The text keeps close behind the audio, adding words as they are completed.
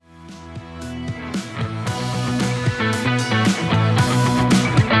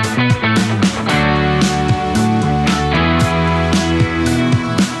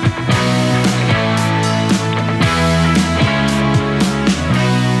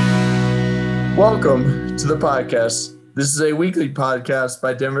Welcome to the podcast. This is a weekly podcast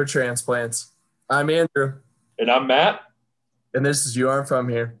by Denver Transplants. I'm Andrew. And I'm Matt. And this is You Aren't From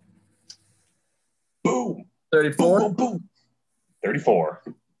Here. Boom. 34. Boom, boom, boom. 34.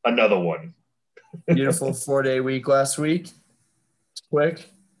 Another one. Beautiful 4-day week last week. It's quick. It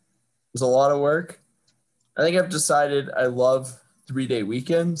was a lot of work. I think I've decided I love 3-day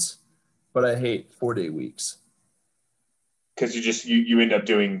weekends, but I hate 4-day weeks. Because you end up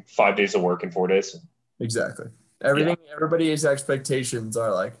doing 5 days of work in 4 days. Exactly. Everybody's expectations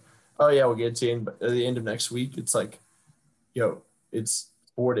are like, oh yeah, we'll get to you at the end of next week. It's like, it's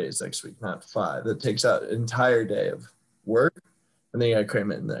 4 days next week, not 5. That takes out an entire day of work, and then you got to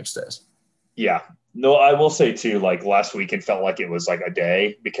cram it in the next days. Yeah. No, I will say too, like last weekend felt like it was like a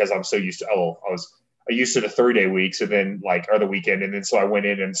day because I'm so used to, I used to the 3-day week. So then or the weekend. And then, so I went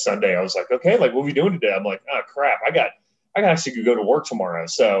in and Sunday, I was like, okay, like what are we doing today? I'm like, oh crap. I got actually go to work tomorrow.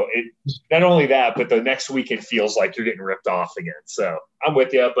 So it, not only that, but the next weekend feels like you're getting ripped off again. So I'm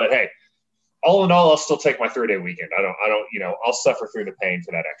with you, but hey, all in all, I'll still take my 3-day weekend. I don't, I'll suffer through the pain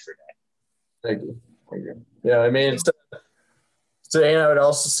for that extra day. Thank you. Yeah. I mean, and I would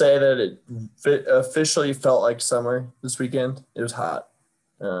also say that it officially felt like summer this weekend. It was hot.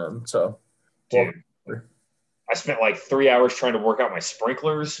 Dude, I spent like 3 hours trying to work out my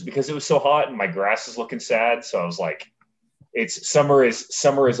sprinklers because it was so hot and my grass is looking sad. So I was like, summer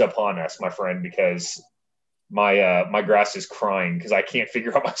is upon us, my friend, because my grass is crying because I can't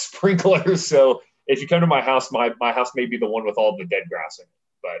figure out my sprinklers. So if you come to my house, my house may be the one with all the dead grass in it.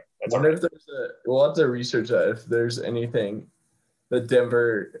 But that's all right. We'll have to research that if there's anything that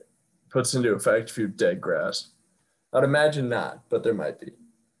Denver puts into effect for dead grass. I'd imagine not, but there might be.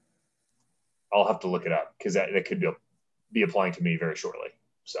 I'll have to look it up because that could be applying to me very shortly.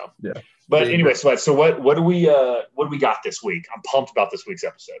 So yeah. But anyway, so what do we got this week? I'm pumped about this week's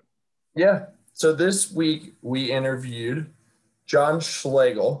episode. Yeah. So this week we interviewed John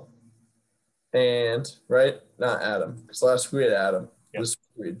Schlegel and not Adam, because last week we had Adam. Yep. This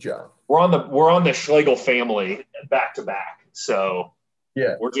week we had John. We're on the Schlegel family back to back. So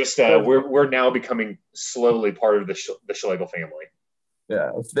yeah, we're just we're now becoming slowly part of the Schlegel family.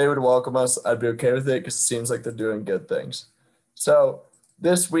 Yeah, if they would welcome us, I'd be okay with it because it seems like they're doing good things. So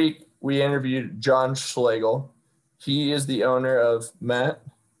this week we interviewed John Schlegel. He is the owner of Matt.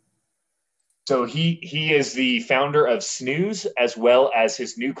 So he is the founder of Snooze as well as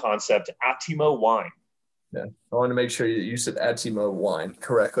his new concept, Attimo Wine. Yeah, I want to make sure you said Attimo Wine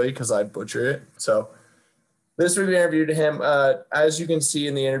correctly because I butchered it. So this week we interviewed him. As you can see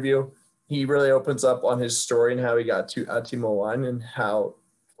in the interview, he really opens up on his story and how he got to Attimo Wine and how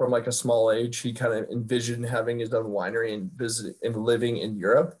from like a small age, he kind of envisioned having his own winery and living in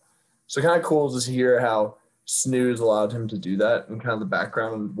Europe. So kind of cool to hear how Snooze allowed him to do that and kind of the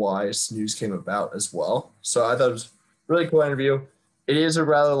background and why Snooze came about as well. So I thought it was a really cool interview. It is a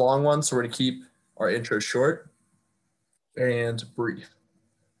rather long one, so we're going to keep our intro short and brief.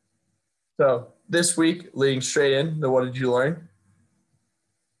 So this week, leading straight in, what did you learn?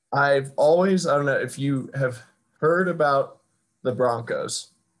 I don't know if you have heard about the Broncos.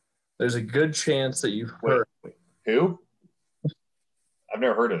 There's a good chance that you've heard. Wait, who? I've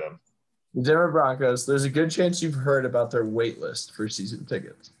never heard of them. The Denver Broncos, there's a good chance you've heard about their wait list for season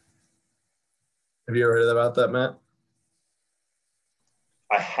tickets. Have you ever heard about that, Matt?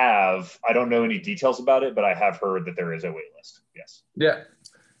 I have. I don't know any details about it, but I have heard that there is a wait list. Yes. Yeah.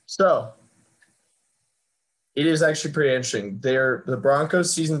 So it is actually pretty interesting. The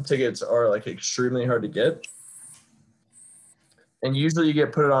Broncos season tickets are like extremely hard to get. And usually you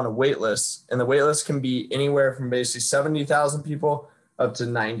get put on a wait list, and the wait list can be anywhere from basically 70,000 people up to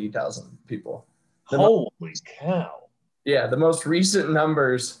 90,000 people. Holy cow. Yeah, the most recent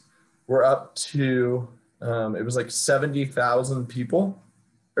numbers were up to, it was like 70,000 people.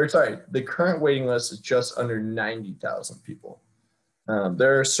 The current waiting list is just under 90,000 people. And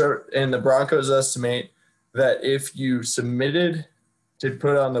the Broncos estimate that if you submitted to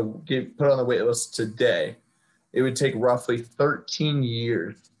put on the wait list today, it would take roughly 13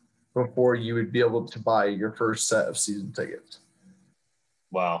 years before you would be able to buy your first set of season tickets.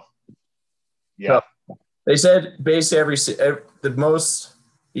 Wow. Yeah. So they said basically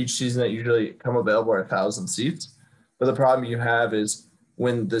each season that usually come available are 1,000 seats. But the problem you have is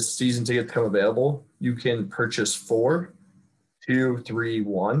when the season tickets come available, you can purchase 4, 2, 3,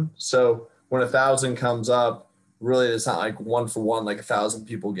 1. So when 1,000 comes up, really it's not like 1 for 1, like 1,000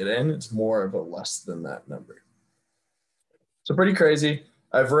 people get in. It's more of a less than that number. So pretty crazy.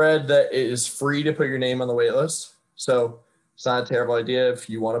 I've read that it is free to put your name on the wait list. So it's not a terrible idea if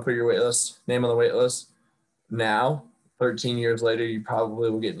you want to put your name on the wait list now. 13 years later, you probably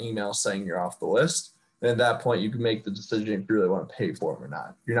will get an email saying you're off the list. And at that point, you can make the decision if you really want to pay for them or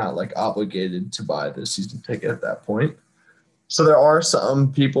not. You're not like obligated to buy the season ticket at that point. So there are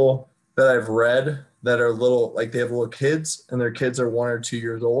some people that I've read that are little, like they have little kids and their kids are 1 or 2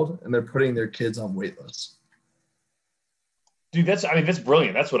 years old and they're putting their kids on wait lists. Dude, that's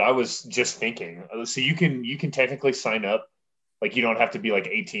brilliant. That's what I was just thinking. So you can technically sign up. Like you don't have to be like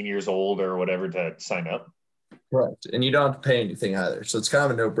 18 years old or whatever to sign up. Correct. And you don't have to pay anything either. So it's kind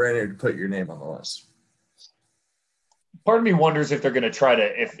of a no-brainer to put your name on the list. Part of me wonders if they're going to try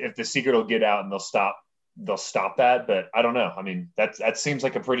to, if the secret will get out and they'll stop that. But I don't know. I mean, that seems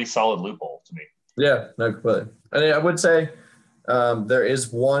like a pretty solid loophole to me. Yeah, no, completely. And I would say there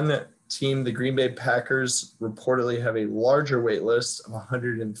is one team, the Green Bay Packers, reportedly have a larger wait list of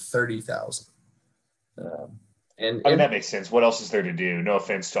 130,000. I mean, that makes sense. What else is there to do? No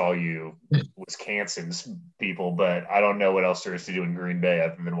offense to all you Wisconsin's people, but I don't know what else there is to do in Green Bay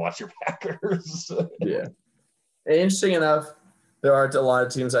other than watch your Packers. Yeah. And interesting enough, there aren't a lot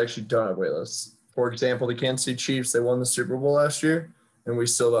of teams that actually don't have wait lists. For example, the Kansas City Chiefs, they won the Super Bowl last year, and we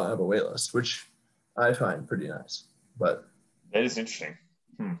still don't have a wait list, which I find pretty nice. But that is interesting.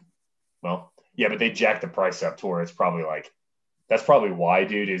 Well, yeah, but they jacked the price up to where it's probably like, that's probably why,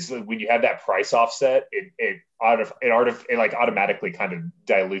 dude, is when you have that price offset, it automatically kind of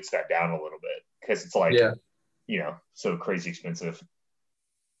dilutes that down a little bit because it's like, so crazy expensive.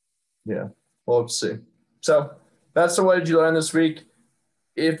 Yeah, we'll see. So that's the What Did You Learn this week.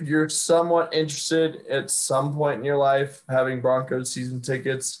 If you're somewhat interested at some point in your life having Broncos season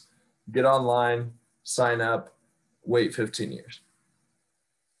tickets, get online, sign up, wait 15 years.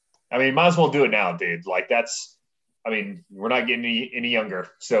 I mean, might as well do it now, dude. Like we're not getting any younger.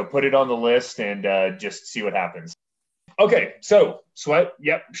 So put it on the list and just see what happens. Okay, so Sweat,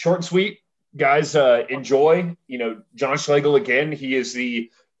 yep, short and sweet. Guys, enjoy. John Schlegel, again, he is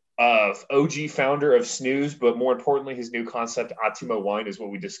the OG founder of Snooze, but more importantly, his new concept, Attimo Wine, is what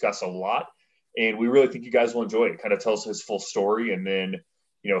we discuss a lot. And we really think you guys will enjoy it. Kind of tells his full story. And then,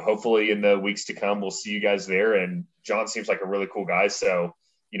 hopefully in the weeks to come, we'll see you guys there. And John seems like a really cool guy. So,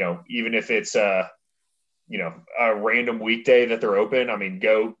 even if it's a random weekday that they're open, I mean,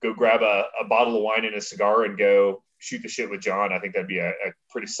 go grab a bottle of wine and a cigar and go shoot the shit with John. I think that'd be a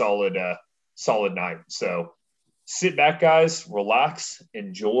pretty solid night. So sit back, guys, relax,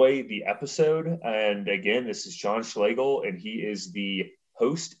 enjoy the episode. And again, this is John Schlegel, and he is the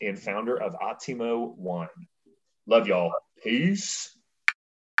host and founder of Attimo Wine. Love y'all. Peace.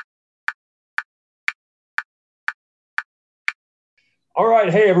 All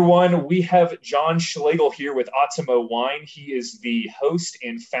right. Hey, everyone. We have John Schlegel here with Attimo Wine. He is the host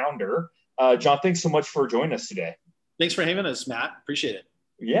and founder. John, thanks so much for joining us today. Thanks for having us, Matt. Appreciate it.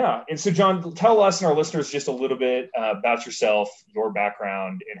 Yeah. And so, John, tell us and our listeners just a little bit about yourself, your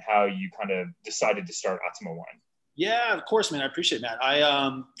background, and how you kind of decided to start Attimo Wine. Yeah, of course, man. I appreciate it, Matt.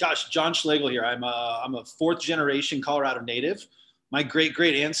 John Schlegel here. I'm a fourth generation Colorado native. My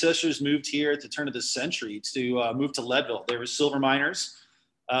great ancestors moved here at the turn of the century to move to Leadville. They were silver miners.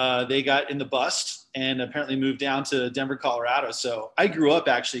 They got in the bust and apparently moved down to Denver, Colorado. So I grew up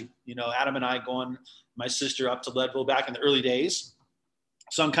actually, Adam and I going, my sister up to Leadville back in the early days.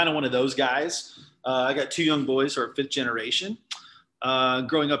 So I'm kind of one of those guys. I got two young boys who are fifth generation.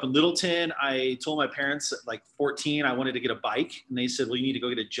 Growing up in Littleton, I told my parents at like 14, I wanted to get a bike. And they said, well, you need to go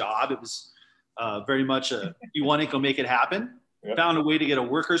get a job. It was very much you want it, go make it happen. Yep. Found a way to get a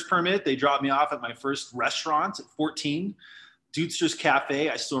worker's permit. They dropped me off at my first restaurant at 14, Dutzer's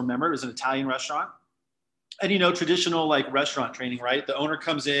Cafe. I still remember it was an Italian restaurant. And, traditional like restaurant training, right? The owner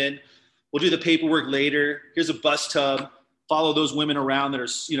comes in, we'll do the paperwork later. Here's a bus tub, follow those women around that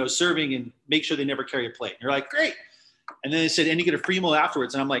are, serving and make sure they never carry a plate. And you're like, great. And then they said, and you get a free meal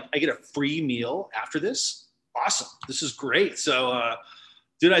afterwards. And I'm like, I get a free meal after this? Awesome. This is great. So,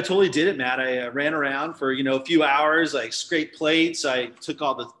 dude, I totally did it, Matt. I ran around for, a few hours. I scraped plates. I took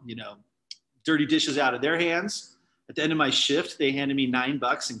all the, dirty dishes out of their hands. At the end of my shift, they handed me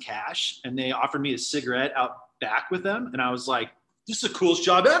 $9 in cash and they offered me a cigarette out back with them. And I was like, this is the coolest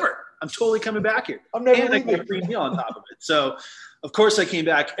job ever. I'm totally coming back here. I'm never and I got a free meal on top of it. So, of course, I came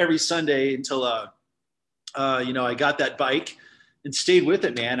back every Sunday until, I got that bike and stayed with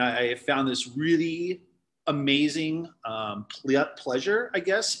it, man. I found this really amazing pleasure, I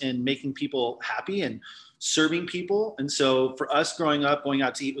guess, in making people happy and serving people. And so for us growing up, going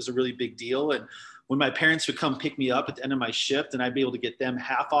out to eat was a really big deal. And when my parents would come pick me up at the end of my shift and I'd be able to get them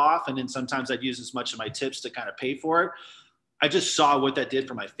half off, and then sometimes I'd use as much of my tips to kind of pay for it, I just saw what that did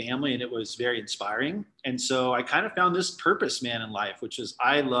for my family, and it was very inspiring. And so I kind of found this purpose, man, in life, which is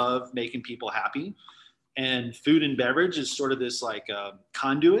I love making people happy. And food and beverage is sort of this like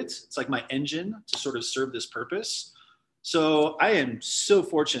conduit. It's like my engine to sort of serve this purpose. So I am so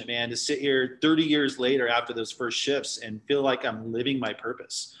fortunate, man, to sit here 30 years later after those first shifts and feel like I'm living my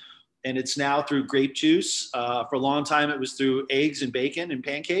purpose. And it's now through grape juice. For a long time, it was through eggs and bacon and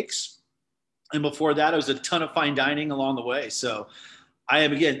pancakes. And before that, it was a ton of fine dining along the way. So I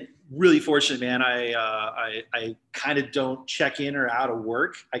am, again, really fortunate, man. I kind of don't check in or out of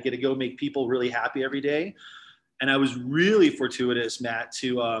work. I get to go make people really happy every day. And I was really fortuitous, Matt,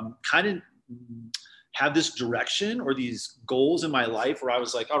 to kind of have this direction or these goals in my life where I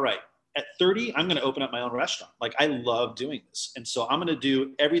was like, all right, at 30, I'm going to open up my own restaurant. Like, I love doing this. And so I'm going to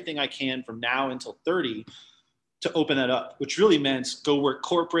do everything I can from now until 30 to open that up, which really meant go work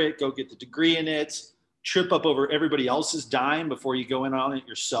corporate, go get the degree in it, trip up over everybody else's dime before you go in on it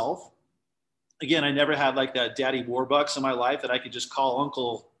yourself. Again, I never had like that daddy Warbucks in my life that I could just call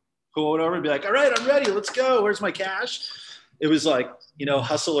uncle whoever and be like, all right, I'm ready. Let's go. Where's my cash? It was like,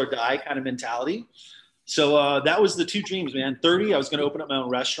 hustle or die kind of mentality. So that was the two dreams, man. 30, I was going to open up my own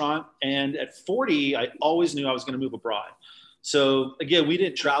restaurant. And at 40, I always knew I was going to move abroad. So again, we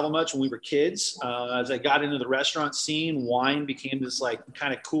didn't travel much when we were kids. As I got into the restaurant scene, wine became this like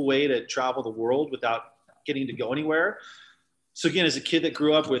kind of cool way to travel the world without getting to go anywhere. So again, as a kid that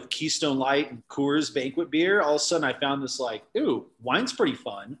grew up with Keystone Light and Coors banquet beer, all of a sudden I found this like, ooh, wine's pretty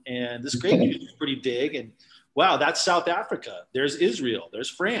fun. And this grape juice is pretty big. And wow, that's South Africa. There's Israel, there's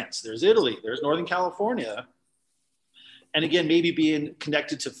France, there's Italy, there's Northern California. And again, maybe being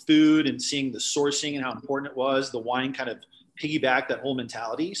connected to food and seeing the sourcing and how important it was, the wine kind of piggyback that whole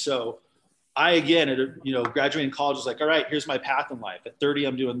mentality. So I, again, graduating college was like, all right, here's my path in life. At 30,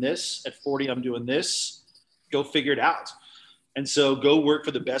 I'm doing this. At 40, I'm doing this. Go figure it out. And so go work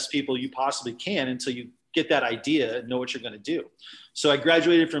for the best people you possibly can until you get that idea and know what you're going to do. So I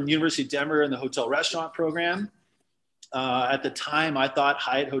graduated from University of Denver in the hotel restaurant program. At the time, I thought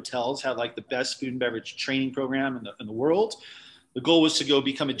Hyatt Hotels had like the best food and beverage training program in the world. The goal was to go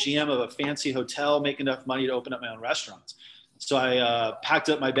become a GM of a fancy hotel, make enough money to open up my own restaurant. So I packed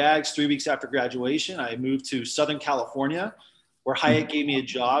up my bags 3 weeks after graduation. I moved to Southern California, where Hyatt gave me a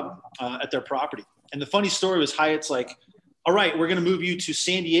job at their property. And the funny story was Hyatt's like, all right, we're going to move you to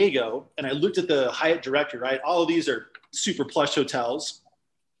San Diego. And I looked at the Hyatt director, right? All of these are super plush hotels.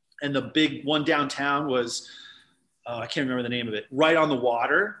 And the big one downtown was, I can't remember the name of it, right on the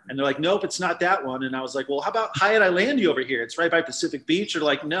water. And they're like, nope, it's not that one. And I was like, well, how about Hyatt Islandia over here? It's right by Pacific Beach. They're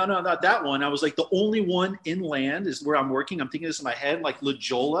like, no, not that one. I was like, the only one inland is where I'm working. I'm thinking this in my head, like La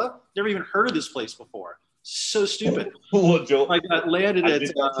Jolla. Never even heard of this place before. So stupid. I got landed at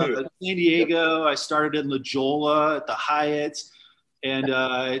San Diego. I started in La Jolla at the Hyatt. And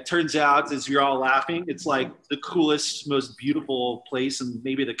it turns out, as you're all laughing, it's like the coolest, most beautiful place in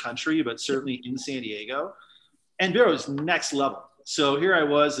maybe the country, but certainly in San Diego. And it was next level. So here I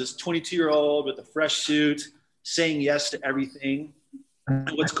was, this 22-year-old with a fresh suit, saying yes to everything.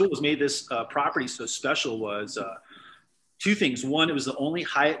 And what's cool was made this property so special was two things. One, it was the only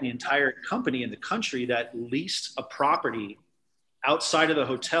Hyatt in the entire company in the country that leased a property outside of the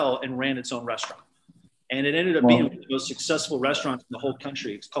hotel and ran its own restaurant. And it ended up being one of the most successful restaurants in the whole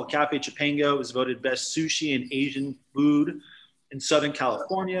country. It's called Cafe Chipango. It was voted best sushi and Asian food in Southern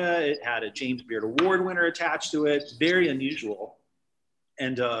California. It had a James Beard Award winner attached to it. Very unusual.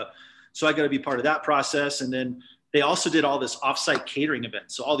 And so I got to be part of that process. And then they also did all this offsite catering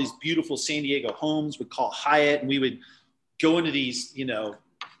events. So all these beautiful San Diego homes would call Hyatt, and we would go into these, $10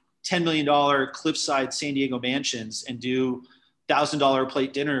 million cliffside San Diego mansions and do $1,000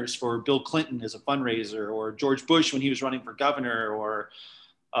 plate dinners for Bill Clinton as a fundraiser, or George Bush when he was running for governor, or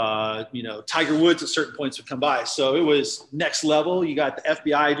Tiger Woods at certain points would come by. So it was next level. You got the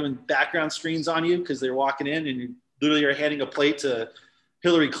FBI doing background screens on you because they're walking in and you literally are handing a plate to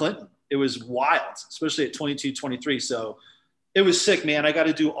Hillary Clinton. It was wild, especially at 22, 23. So it was sick, man. I got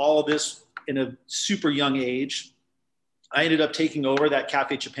to do all of this in a super young age. I ended up taking over that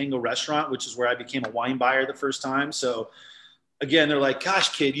Cafe Chipango restaurant, which is where I became a wine buyer the first time. So again, they're like, gosh,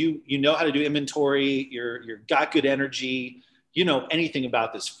 kid, you know how to do inventory. You're got good energy. You know anything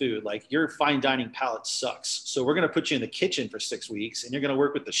about this food. Like, your fine dining palate sucks. So we're going to put you in the kitchen for 6 weeks and you're going to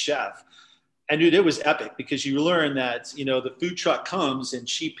work with the chef. And dude, it was epic because you learn that, the food truck comes and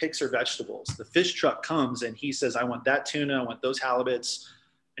she picks her vegetables. The fish truck comes and he says, I want that tuna. I want those halibuts.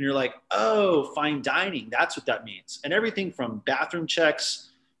 And you're like, oh, fine dining. That's what that means. And everything from bathroom checks,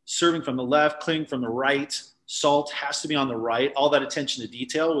 serving from the left, cleaning from the right, salt has to be on the right. All that attention to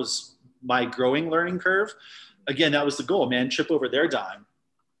detail was my growing learning curve. Again, that was the goal, man. Trip over their dime,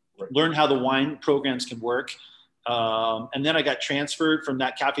 learn how the wine programs can work. And then I got transferred from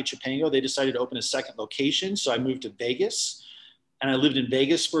that Cafe Chipango. They decided to open a second location. So I moved to Vegas, and I lived in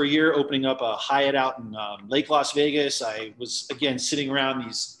Vegas for a year, opening up a Hyatt out in Lake Las Vegas. I was, again, sitting around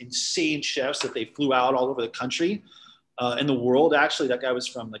these insane chefs that they flew out all over the country, in the world. Actually, that guy was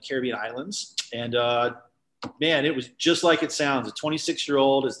from the Caribbean islands. And man, it was just like it sounds. A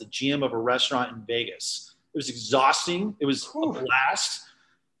 26-year-old is the GM of a restaurant in Vegas. It was exhausting. It was a blast.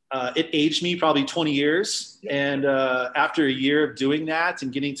 It aged me probably 20 years. And after a year of doing that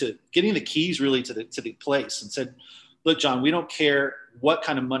and getting the keys really to the place, and said, look, John, we don't care what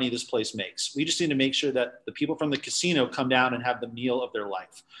kind of money this place makes. We just need to make sure that the people from the casino come down and have the meal of their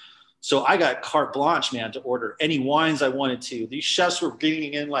life. So I got carte blanche, man, to order any wines I wanted to. These chefs were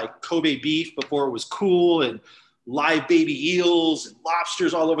bringing in like Kobe beef before it was cool, and live baby eels and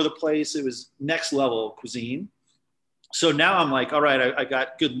lobsters all over the place. It was next level cuisine. So now I'm like, all right, I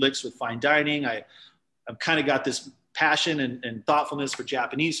got good licks with fine dining. I've kind of got this passion and thoughtfulness for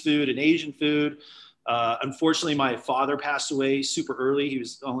Japanese food and Asian food. Unfortunately, my father passed away super early. He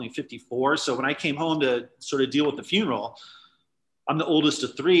was only 54. So when I came home to sort of deal with the funeral, I'm the oldest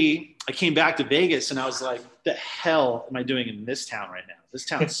of three. I came back to Vegas and I was like, the hell am I doing in this town right now? This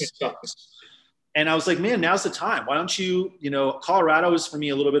town sucks. And I was like, man, now's the time. Why don't you, Colorado was for me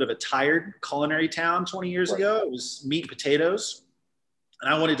a little bit of a tired culinary town 20 years ago. It was meat and potatoes.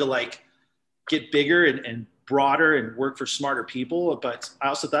 And I wanted to like get bigger and broader and work for smarter people. But I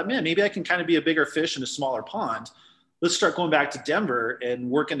also thought, man, maybe I can kind of be a bigger fish in a smaller pond. Let's start going back to Denver and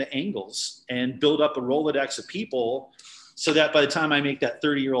work in the angles and build up a Rolodex of people so that by the time I make that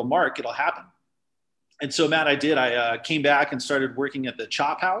 30-year-old mark, it'll happen. And so, Matt, I did. I came back and started working at the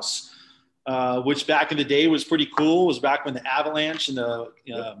Chop House, which back in the day was pretty cool. It was back when the Avalanche and the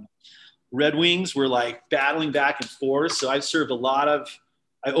Red Wings were like battling back and forth. So I overserved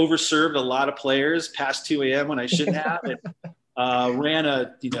a lot of players past 2 a.m. when I shouldn't have. And ran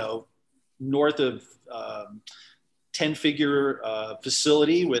a, north of 10-figure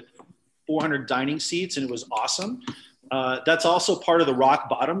facility with 400 dining seats, and it was awesome. That's also part of the Rock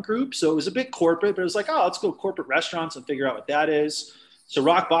Bottom group. So it was a bit corporate, but it was like, oh, let's go corporate restaurants and figure out what that is. So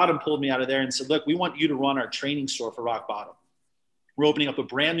Rock Bottom pulled me out of there and said, look, we want you to run our training store for Rock Bottom. We're opening up a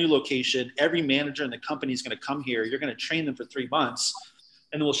brand new location. Every manager in the company is going to come here. You're going to train them for 3 months,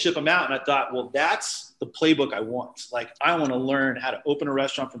 and then we'll ship them out. And I thought, well, that's the playbook I want. Like, I want to learn how to open a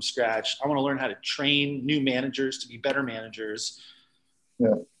restaurant from scratch. I want to learn how to train new managers to be better managers.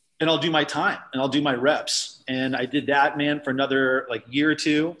 Yeah. And I'll do my time and I'll do my reps. And I did that, man, for another like year or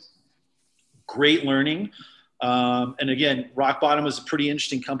two. Great learning. And again, Rock Bottom was a pretty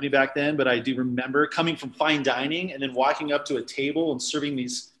interesting company back then, but I do remember coming from fine dining and then walking up to a table and serving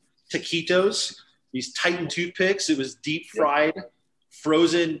these taquitos, these Titan toothpicks. It was deep fried,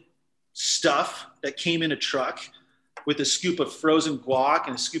 frozen stuff that came in a truck with a scoop of frozen guac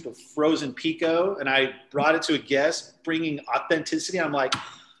and a scoop of frozen pico. And I brought it to a guest, bringing authenticity. I'm like,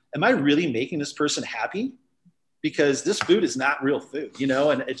 am I really making this person happy? Because this food is not real food,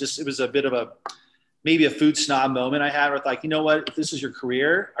 And it was a bit of maybe a food snob moment I had with like, you know what, if this is your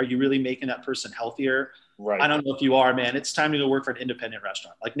career, are you really making that person healthier? Right. I don't know if you are, man. It's time to go work for an independent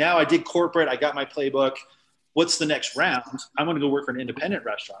restaurant. Like, now I did corporate. I got my playbook. What's the next round? I want to go work for an independent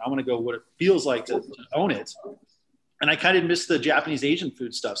restaurant. I want to go what it feels like to own it. And I kind of missed the Japanese Asian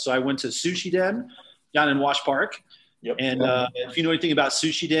food stuff. So I went to Sushi Den down in Wash Park. Yep. And if you know anything about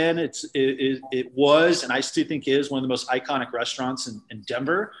Sushi Den, it was, and I still think is, one of the most iconic restaurants in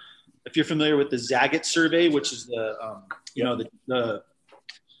Denver. If you're familiar with the Zagat survey, which is the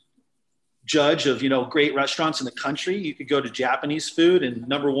judge of, great restaurants in the country, you could go to Japanese food, and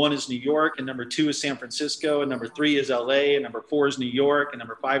number 1 is New York, and number 2 is San Francisco, and number 3 is LA, and number 4 is New York, and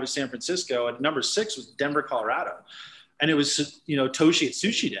number 5 is San Francisco, and number 6 was Denver, Colorado. And it was, Toshi at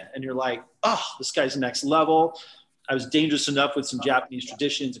Sushi Den. And you're like, oh, this guy's next level. I was dangerous enough with some Japanese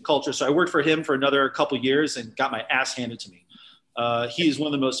traditions and culture. So I worked for him for another couple of years and got my ass handed to me. He is one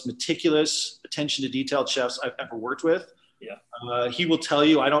of the most meticulous, attention to detail chefs I've ever worked with. Yeah. He will tell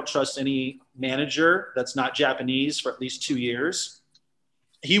you, I don't trust any manager that's not Japanese for at least 2 years.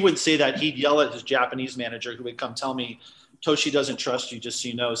 He would say that. He'd yell at his Japanese manager, who would come tell me, Toshi doesn't trust you, just so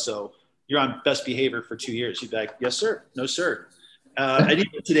you know. So you're on best behavior for 2 years. He'd be like, yes, sir. No, sir. And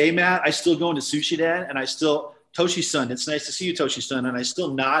even today, Matt, I still go into Sushi Den, and I still, Toshi-san, it's nice to see you, Toshi-san. And I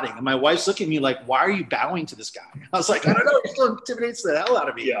still nodding. And my wife's looking at me like, why are you bowing to this guy? I was like, I don't know. He still intimidates the hell out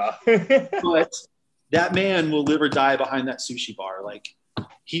of me. Yeah. But that man will live or die behind that sushi bar. Like,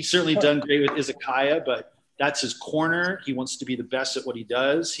 he's certainly done great with Izakaya, but that's his corner. He wants to be the best at what he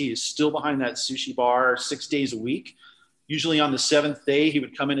does. He is still behind that sushi bar 6 days a week. Usually on the 7th day, he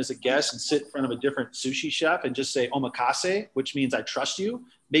would come in as a guest and sit in front of a different sushi chef and just say omakase, which means I trust you,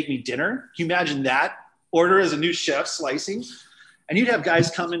 make me dinner. Can you imagine that order as a new chef slicing? And you'd have guys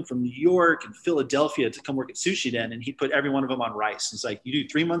come in from New York and Philadelphia to come work at Sushi Den, and he'd put every one of them on rice. It's like, you do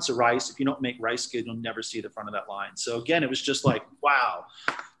 3 months of rice. If you don't make rice good, you'll never see the front of that line. So again, it was just like, wow,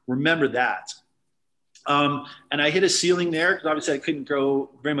 remember that. And I hit a ceiling there because obviously I couldn't grow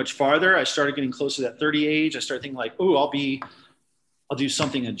very much farther. I started getting close to that 30 age. I started thinking like, oh, I'll do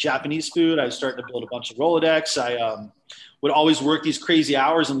something in Japanese food. I started to build a bunch of Rolodex. I would always work these crazy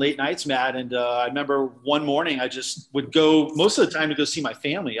hours and late nights, Matt. And I remember one morning I just would go most of the time to go see my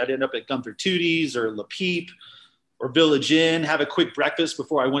family. I'd end up at Gunther Tootie's or La Peep or Village Inn, have a quick breakfast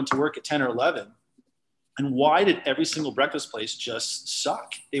before I went to work at 10 or 11. And why did every single breakfast place just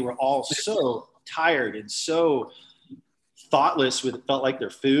suck? They were all so tired and so thoughtless with it felt like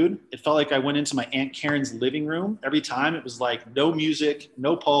their food. It felt like I went into my Aunt Karen's living room every time. It was like no music,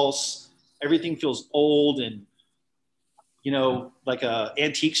 no pulse. Everything feels old and, like a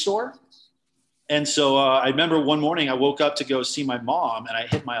antique store. And so I remember one morning I woke up to go see my mom and I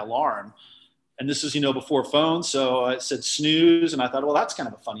hit my alarm. And this is, before phones. So I said snooze. And I thought, well, that's kind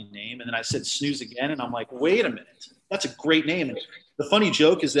of a funny name. And then I said snooze again. And I'm like, wait a minute. That's a great name. And the funny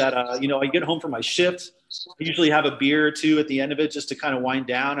joke is that, I get home from my shift. I usually have a beer or two at the end of it just to kind of wind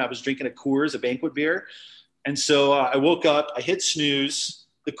down. I was drinking a Coors, a banquet beer. And so I woke up, I hit snooze.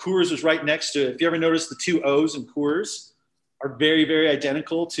 The Coors was right next to it. If you ever notice the 2 O's in Coors are very, very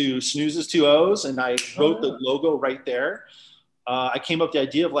identical to Snooze's 2 O's. And I wrote the logo right there. I came up with the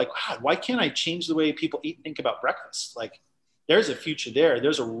idea of like, wow, why can't I change the way people eat and think about breakfast? Like there's a future there.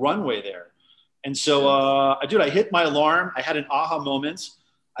 There's a runway there. And so, I hit my alarm. I had an aha moment.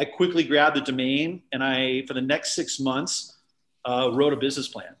 I quickly grabbed the domain and for the next 6 months, wrote a business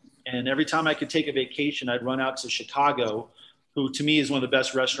plan. And every time I could take a vacation, I'd run out to Chicago, who to me is one of the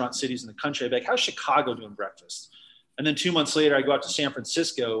best restaurant cities in the country. I'd be like, how's Chicago doing breakfast? And then 2 months later, I go out to San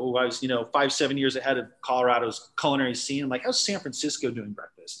Francisco, who I was, 5-7 years ahead of Colorado's culinary scene. I'm like, how's San Francisco doing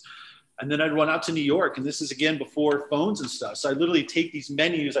breakfast? And then I'd run out to New York. And this is, again, before phones and stuff. So I'd literally take these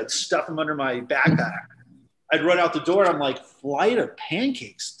menus, I'd stuff them under my backpack. I'd run out the door. I'm like, flight of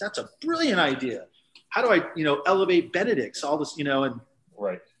pancakes. That's a brilliant idea. How do I, elevate Benedict's, all this, and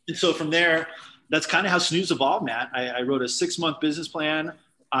right. And so from there, that's kind of how Snooze evolved, Matt. I wrote a 6-month business plan.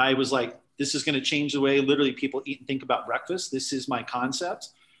 I was like, this is going to change the way literally people eat and think about breakfast. This is my concept.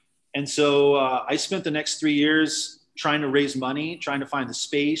 And so I spent the next 3 years trying to raise money, trying to find the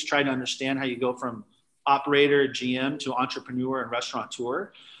space, trying to understand how you go from operator, GM to entrepreneur and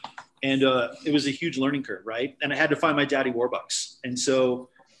restaurateur. And it was a huge learning curve, right? And I had to find my daddy Warbucks. And so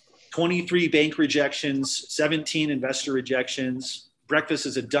 23 bank rejections, 17 investor rejections. Breakfast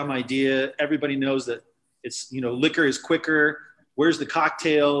is a dumb idea. Everybody knows that it's, liquor is quicker. Where's the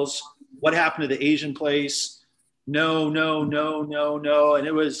cocktails? What happened to the Asian place? No. And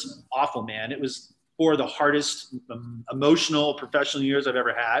it was awful, man. It was 4 of the hardest emotional, professional years I've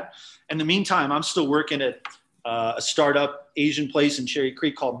ever had. In the meantime, I'm still working at a startup Asian place in Cherry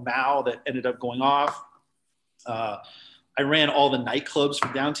Creek called Mao that ended up going off. I ran all the nightclubs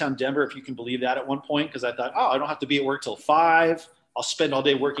for downtown Denver, if you can believe that, at one point, because I thought, I don't have to be at work till 5. I'll spend all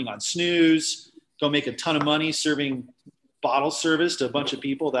day working on Snooze, go make a ton of money serving bottle service to a bunch of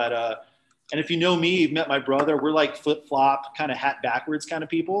people that, and if you know me, you've met my brother, we're like flip-flop, kind of hat backwards kind of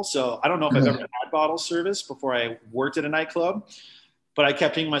people. So I don't know if I've ever had bottle service before I worked at a nightclub, but I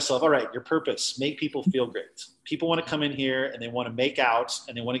kept thinking to myself, all right, your purpose, make people feel great. People want to come in here and they want to make out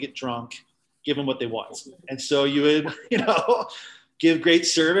and they want to get drunk, give them what they want. And so you would, give great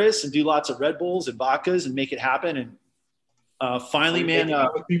service and do lots of Red Bulls and vodkas and make it happen. And finally, man,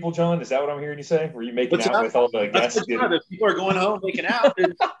 out with people, John, is that what I'm hearing you say? Were you making out with all the guests? People are going home making out.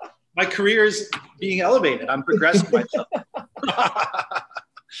 My career is being elevated. I'm progressing myself.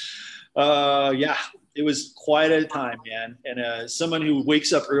 Yeah, it was quite a time, man. And someone who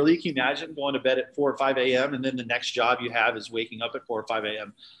wakes up early, can you imagine going to bed at 4 or 5 a.m. and then the next job you have is waking up at 4 or 5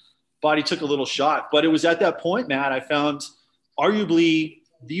 a.m. Body took a little shock. But it was at that point, Matt, I found arguably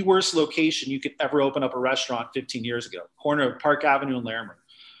the worst location you could ever open up a restaurant 15 years ago, corner of Park Avenue and Larimer.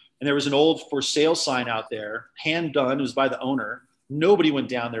 And there was an old for sale sign out there, hand done, it was by the owner. Nobody went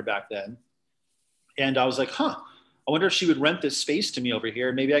down there back then. And I was like, I wonder if she would rent this space to me over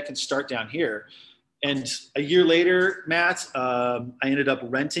here. Maybe I can start down here. And a year later, Matt, I ended up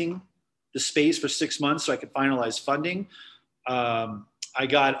renting the space for 6 months so I could finalize funding. I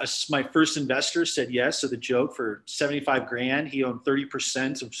got my first investor said yes. So the joke for 75 grand, he owned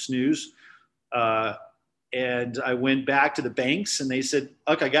 30% of Snooze. And I went back to the banks and they said,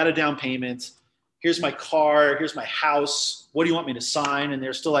 look, I got a down payment. here's my car, here's my house. What do you want me to sign? And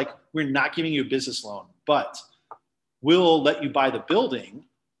they're still like, we're not giving you a business loan, but we'll let you buy the building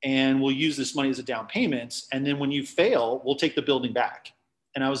and we'll use this money as a down payment. And then when you fail, we'll take the building back.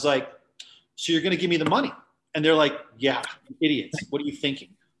 And I was like, so you're going to give me the money? And they're like, yeah, idiots. What are you thinking?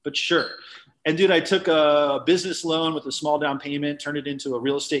 But sure. And dude, I took a business loan with a small down payment, turned it into a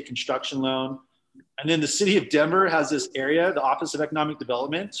real estate construction loan. And then the city of Denver has this area, the Office of Economic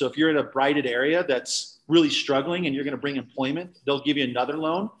Development. So if you're in a blighted area that's really struggling and you're going to bring employment, they'll give you another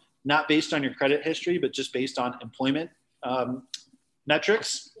loan, not based on your credit history, but just based on employment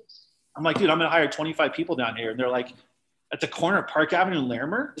metrics. I'm like, dude, I'm going to hire 25 people down here. And they're like, at the corner of Park Avenue and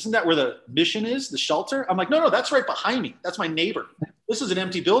Larimer? Isn't that where the Mission is, the shelter? I'm like, no, that's right behind me. That's my neighbor. This is an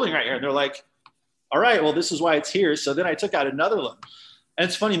empty building right here. And they're like, all right, well, this is why it's here. So then I took out another loan. And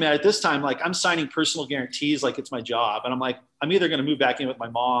it's funny, man, at this time, like I'm signing personal guarantees like it's my job. And I'm like, I'm either going to move back in with my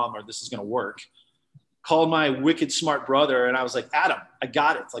mom or this is going to work. Called my wicked smart brother. And I was like, Adam, I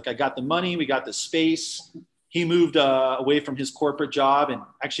got it. Like I got the money. We got the space. He moved away from his corporate job and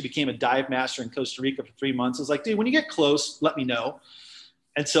actually became a dive master in Costa Rica for 3 months. I was like, dude, when you get close, let me know.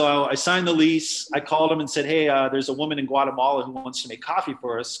 And so I signed the lease. I called him and said, hey, there's a woman in Guatemala who wants to make coffee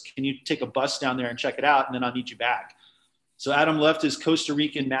for us. Can you take a bus down there and check it out? And then I'll need you back. So Adam left his Costa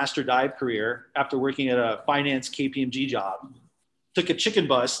Rican master dive career after working at a finance KPMG job. Took a chicken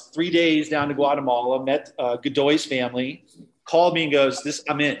bus 3 days down to Guatemala, met Godoy's family, called me and goes,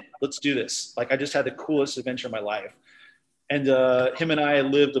 I'm in, let's do this. Like I just had the coolest adventure of my life. And him and I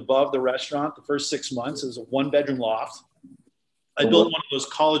lived above the restaurant the first 6 months. It was a 1-bedroom loft. I built one of those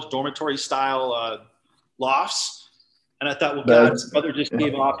college dormitory style lofts. And I thought, well, God, his brother just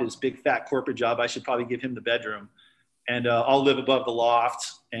gave off his big fat corporate job. I should probably give him the bedroom. And I'll live above the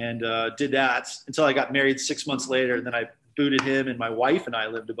loft, and did that until I got married 6 months later. And then I booted him, and my wife and I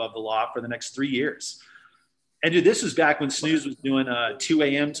lived above the loft for the next 3 years. And dude, this was back when Snooze was doing 2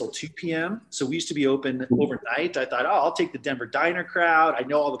 a.m. till 2 p.m. So we used to be open overnight. I thought, I'll take the Denver diner crowd. I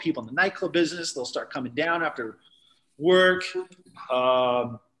know all the people in the nightclub business. They'll start coming down after work.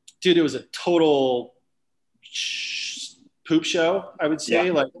 Dude, it was a total poop show, I would say.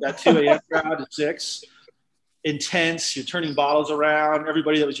 Yeah. Like that 2 a.m. crowd at 6. Intense. You're turning bottles around.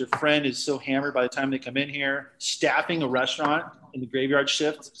 Everybody that was your friend is so hammered by the time they come in here. Staffing a restaurant in the graveyard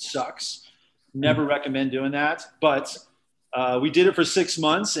shift sucks. Never recommend doing that. But we did it for 6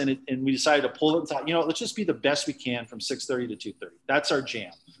 months, and we decided to pull it and thought, let's just be the best we can from 6:30 to 2:30. That's our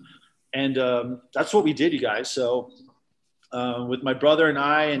jam. And that's what we did, you guys. So with my brother and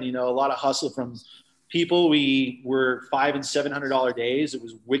I, and, a lot of hustle from people, we were $500 and $700 days. It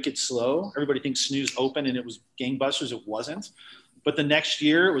was wicked slow. Everybody thinks Snooze open and it was gangbusters. It wasn't. But the next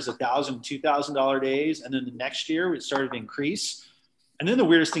year it was $1,000, $2,000 days. And then the next year it started to increase. And then the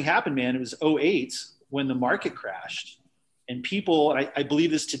weirdest thing happened, man. It was 2008 when the market crashed. And people, and I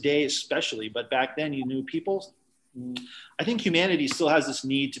believe this today especially, but back then you knew people, I think humanity still has this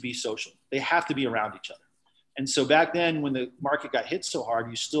need to be social. They have to be around each other. And so back then when the market got hit so hard,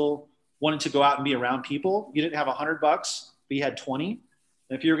 you still wanted to go out and be around people. You didn't have $100, but you had 20.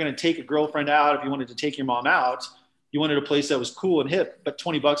 And if you were going to take a girlfriend out, if you wanted to take your mom out, you wanted a place that was cool and hip, but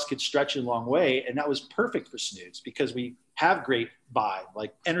 $20 could stretch you a long way. And that was perfect for Snooze because we have great vibe,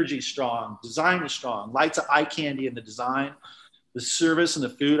 like energy strong, design is strong, lights of eye candy in the design, the service and the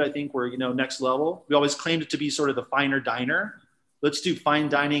food, I think were, next level. We always claimed it to be sort of the finer diner. Let's do fine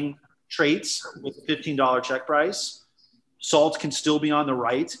dining traits with a $15 check price. Salt can still be on the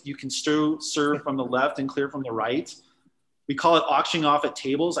right. You can still serve from the left and clear from the right. We call it auctioning off at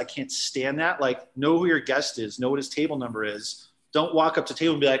tables. I can't stand that. Like, know who your guest is. Know what his table number is. Don't walk up to the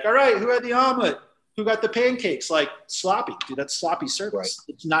table and be like, all right, who had the omelet? Who got the pancakes? Like, sloppy. Dude, that's sloppy service.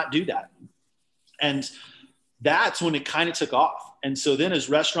 Right. Let's not do that. And that's when it kind of took off. And so then as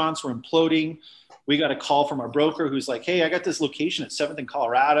restaurants were imploding, we got a call from our broker who's like, hey, I got this location at 7th and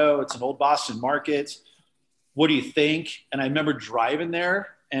Colorado. It's an old Boston market. What do you think? And I remember driving there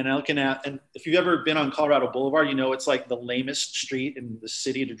and looking at, and if you've ever been on Colorado Boulevard, it's like the lamest street in the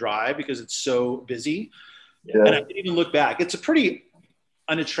city to drive because it's so busy. Yeah. And I didn't even look back. It's a pretty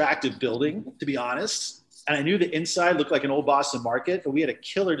unattractive building, to be honest. And I knew the inside looked like an old Boston market, but we had a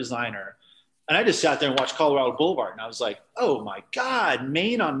killer designer. And I just sat there and watched Colorado Boulevard. And I was like, oh my God,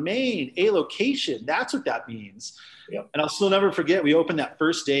 Main on Main, a location. That's what that means. Yep. And I'll still never forget, we opened that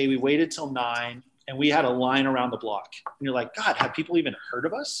first day. We waited till 9. And we had a line around the block. And you're like, God, have people even heard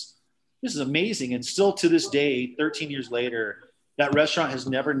of us? This is amazing. And still to this day, 13 years later, that restaurant has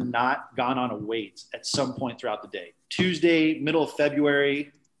never not gone on a wait at some point throughout the day. Tuesday, middle of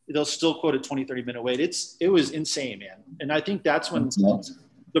February, they'll still quote a 20, 30-minute wait. It was insane, man. And I think that's when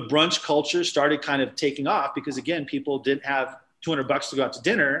the brunch culture started kind of taking off because, again, people didn't have $200 to go out to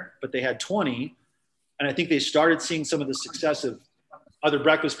dinner, but they had 20. And I think they started seeing some of the success of other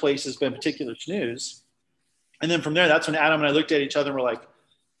breakfast places, but in particular Snooze. And then from there, that's when Adam and I looked at each other and were like,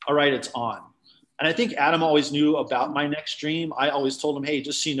 all right, it's on. And I think Adam always knew about my next dream. I always told him, hey,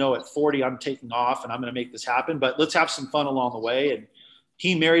 just so you know, at 40, I'm taking off and I'm going to make this happen, but let's have some fun along the way. And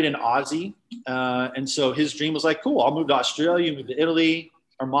he married an Aussie. And so his dream was like, cool, I'll move to Australia, move to Italy.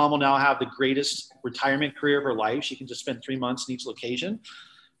 Our mom will now have the greatest retirement career of her life. She can just spend 3 months in each location.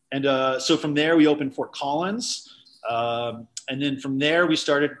 And so from there, we opened Fort Collins. And then from there, we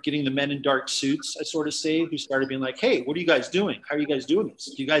started getting the men in dark suits, I sort of say, who started being like, hey, what are you guys doing? How are you guys doing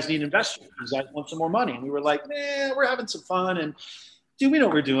this? Do you guys need investors? Do you guys want some more money? And we were like, man, we're having some fun. And dude, we know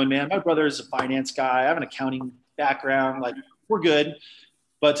what we're doing, man. My brother is a finance guy. I have an accounting background. Like, we're good.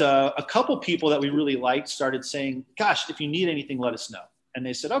 But a couple people that we really liked started saying, gosh, if you need anything, let us know. And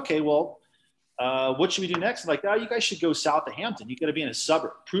they said, okay, well, what should we do next? I'm like, oh, you guys should go south of Hampton. You got to be in a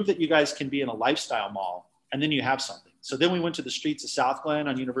suburb. Prove that you guys can be in a lifestyle mall, and then you have something. So then we went to the streets of South Glen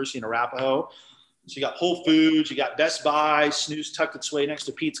on University in Arapahoe. So you got Whole Foods, you got Best Buy, Snooze tucked its way next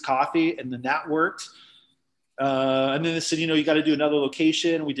to Pete's Coffee, and then that worked. And then they said, you got to do another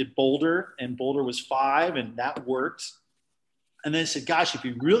location. We did Boulder, and Boulder was 5, and that worked. And then they said, gosh, if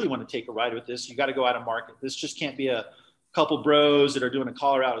you really want to take a ride with this, you got to go out and market. This just can't be a couple bros that are doing a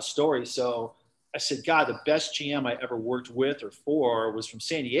Colorado story. So I said, God, the best GM I ever worked with or for was from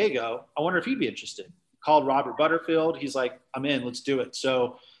San Diego. I wonder if he'd be interested. Called Robert Butterfield. He's like, I'm in, let's do it.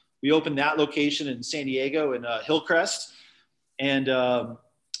 So we opened that location in San Diego in Hillcrest. And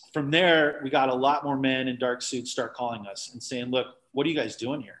from there, we got a lot more men in dark suits start calling us and saying, look, what are you guys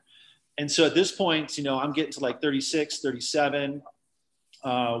doing here? And so at this point, I'm getting to like 36, 37.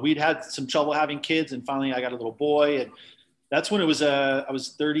 We'd had some trouble having kids, and finally I got a little boy. And that's when it was, I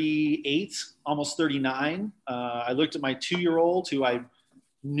was 38, almost 39. I looked at my 2-year-old who I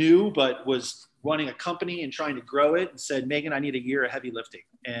knew, but was running a company and trying to grow it, and said, Megan, I need a year of heavy lifting.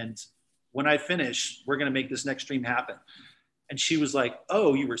 And when I finish, we're going to make this next dream happen. And she was like,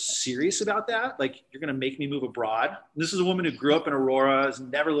 oh, you were serious about that? Like, you're going to make me move abroad? And this is a woman who grew up in Aurora, has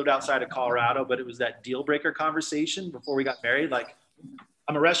never lived outside of Colorado, but it was that deal breaker conversation before we got married. Like,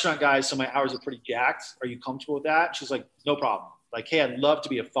 I'm a restaurant guy, so my hours are pretty jacked. Are you comfortable with that? She's like, no problem. Like, hey, I'd love to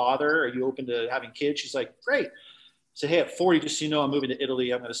be a father. Are you open to having kids? She's like, great. I said, hey, at 40, just so you know, I'm moving to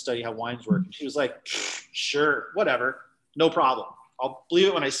Italy. I'm going to study how wines work. And she was like, sure, whatever. No problem. I'll believe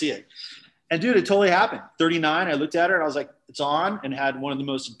it when I see it. And dude, it totally happened. 39, I looked at her and I was like, it's on, and had one of the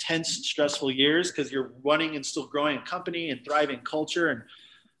most intense, stressful years because you're running and still growing a company and thriving culture. And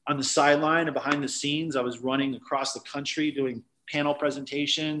on the sideline and behind the scenes, I was running across the country doing panel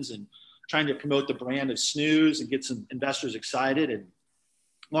presentations and trying to promote the brand of Snooze and get some investors excited. And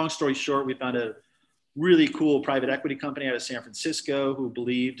long story short, we found a really cool private equity company out of San Francisco who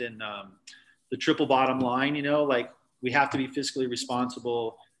believed in the triple bottom line. Like, we have to be fiscally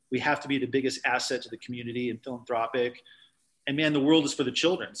responsible. We have to be the biggest asset to the community and philanthropic. And man, the world is for the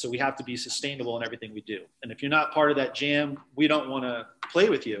children. So we have to be sustainable in everything we do. And if you're not part of that jam, we don't want to play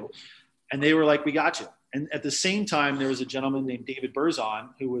with you. And they were like, we got you. And at the same time, there was a gentleman named David Berzon,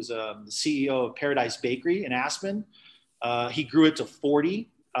 who was the CEO of Paradise Bakery in Aspen. He grew it to 40,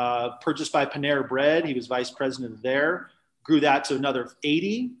 purchased by Panera Bread. He was vice president there, grew that to another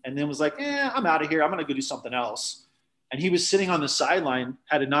 80, and then was like, I'm out of here. I'm going to go do something else. And he was sitting on the sideline,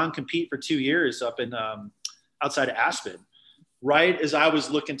 had a non-compete for 2 years up in outside of Aspen, right as I was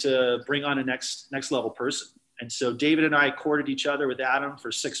looking to bring on a next level person. And so David and I courted each other with Adam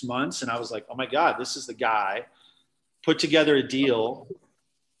for 6 months. And I was like, oh my God, this is the guy. Put together a deal.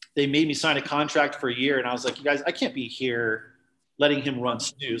 They made me sign a contract for a year. And I was like, you guys, I can't be here letting him run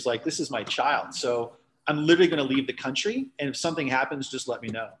Snooze. Like, this is my child. So I'm literally going to leave the country. And if something happens, just let me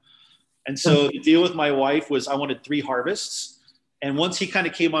know. And so the deal with my wife was I wanted 3 harvests. And once he kind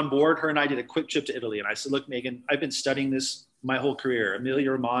of came on board, her and I did a quick trip to Italy. And I said, look, Megan, I've been studying this my whole career.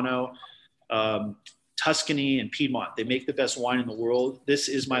 Emilia Romagna, Tuscany, and Piedmont. They make the best wine in the world. This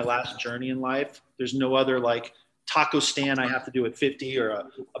is my last journey in life. There's no other like taco stand I have to do at 50 or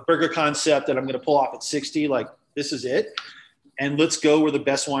a burger concept that I'm going to pull off at 60. Like, this is it. And let's go where the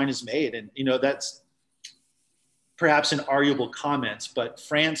best wine is made. And, that's perhaps an arguable comments, but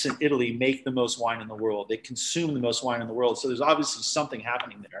France and Italy make the most wine in the world. They consume the most wine in the world. So there's obviously something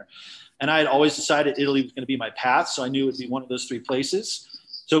happening there. And I had always decided Italy was going to be my path. So I knew it would be one of those 3 places.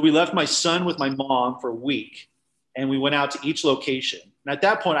 So we left my son with my mom for a week, and we went out to each location. And at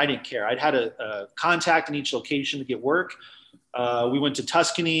that point, I didn't care. I'd had a contact in each location to get work. We went to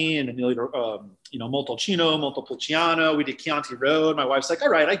Tuscany and Montalcino, Montepulciano. We did Chianti Road. My wife's like, all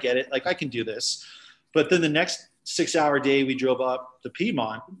right, I get it. Like, I can do this. But then the next 6-hour day, we drove up to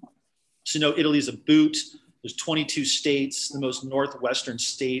Piedmont. So, Italy's a boot. There's 22 states. The most northwestern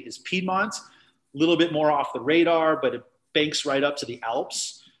state is Piedmont. A little bit more off the radar, but it banks right up to the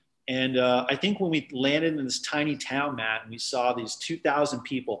Alps. And I think when we landed in this tiny town, Matt, and we saw these 2,000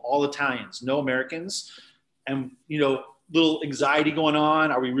 people, all Italians, no Americans, and, little anxiety going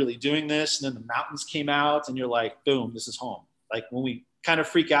on. Are we really doing this? And then the mountains came out and you're like, boom, this is home. Like, when we kind of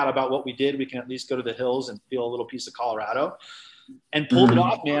freak out about what we did, we can at least go to the hills and feel a little piece of Colorado, and pulled it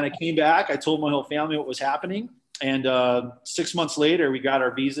off, man. I came back. I told my whole family what was happening. And 6 months later, we got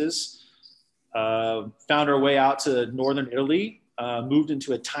our visas, found our way out to northern Italy, moved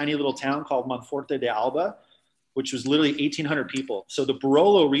into a tiny little town called Monforte de Alba, which was literally 1,800 people. So the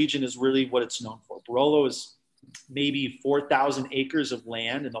Barolo region is really what it's known for. Barolo is maybe 4,000 acres of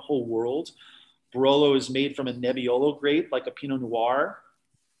land in the whole world. Barolo is made from a Nebbiolo grape, like a Pinot Noir,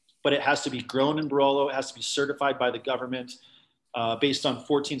 but it has to be grown in Barolo. It has to be certified by the government based on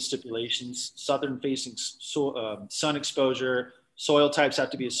 14 stipulations: southern facing sun exposure, soil types have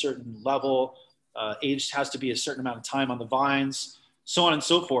to be a certain level, age has to be a certain amount of time on the vines, so on and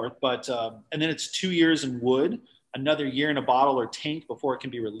so forth. But and then it's 2 years in wood, another year in a bottle or tank before it can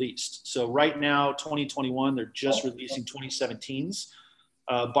be released. So right now, 2021, they're just releasing 2017s.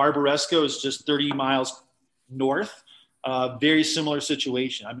 Barbaresco is just 30 miles north. Very similar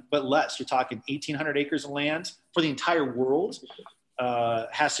situation, but less. You're talking 1,800 acres of land for the entire world.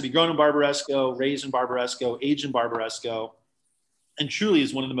 Has to be grown in Barbaresco, raised in Barbaresco, aged in Barbaresco, and truly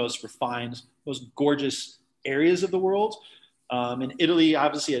is one of the most refined, most gorgeous areas of the world. And Italy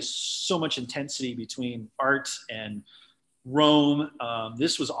obviously has so much intensity between art and Rome.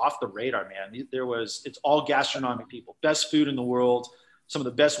 This was off the radar, man. It's all gastronomic people, best food in the world, some of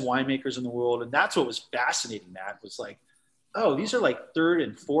the best winemakers in the world. And that's what was fascinating, Matt, was like, oh, these are like third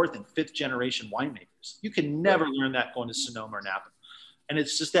and fourth and fifth generation winemakers. You can never learn that going to Sonoma or Napa. And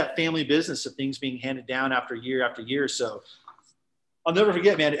it's just that family business of things being handed down after year. So I'll never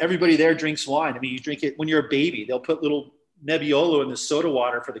forget, man, everybody there drinks wine. I mean, you drink it when you're a baby. They'll put little Nebbiolo in the soda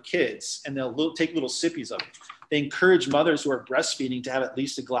water for the kids, and they'll take little sippies of it. They encourage mothers who are breastfeeding to have at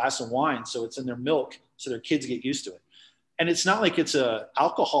least a glass of wine so it's in their milk so their kids get used to it. And it's not like it's a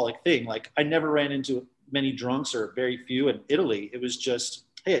alcoholic thing. Like, I never ran into many drunks, or very few, in Italy. It was just,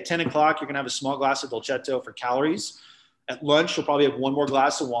 hey, at 10 o'clock, you're going to have a small glass of Dolcetto for calories. At lunch, you'll probably have one more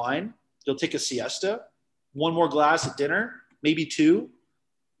glass of wine. You'll take a siesta, one more glass at dinner, maybe two,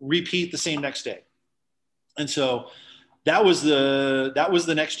 repeat the same next day. And so that was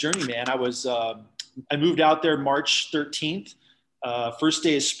the next journey, man. I moved out there March 13th, first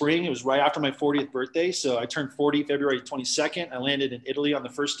day of spring. It was right after my 40th birthday. So I turned 40 February 22nd. I landed in Italy on the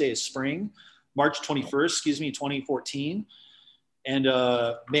first day of spring, March 21st, 2014. And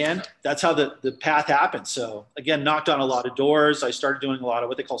man, that's how the path happened. So again, knocked on a lot of doors. I started doing a lot of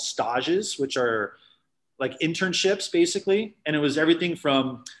what they call stages, which are like internships basically. And it was everything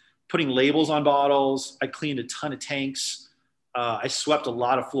from putting labels on bottles. I cleaned a ton of tanks. I swept a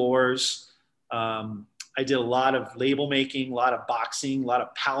lot of floors. I did a lot of label making, a lot of boxing, a lot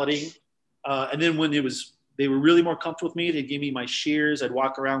of palleting. And then when they were really more comfortable with me, they'd give me my shears. I'd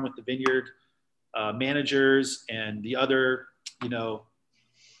walk around with the vineyard managers and the other, a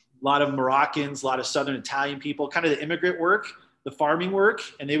lot of Moroccans, a lot of Southern Italian people, kind of the immigrant work, the farming work.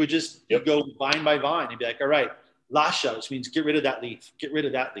 And they would just go vine by vine. They'd be like, all right, lascia, which means get rid of that leaf, get rid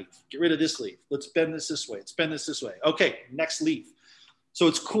of that leaf, get rid of this leaf. Let's bend this way. Let's bend this way. Okay, next leaf. So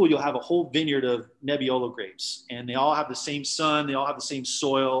it's cool. You'll have a whole vineyard of Nebbiolo grapes, and they all have the same sun. They all have the same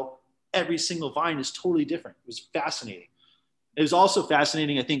soil. Every single vine is totally different. It was fascinating. It was also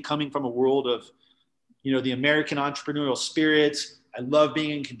fascinating, I think, coming from a world of, the American entrepreneurial spirit. I love being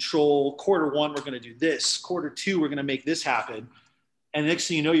in control. Quarter one, we're going to do this. Quarter two, we're going to make this happen. And next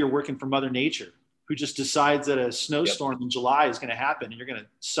thing you know, you're working for Mother Nature, who just decides that a snowstorm in July is going to happen, and you're going to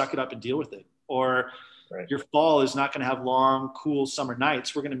suck it up and deal with it. Or your fall is not going to have long, cool summer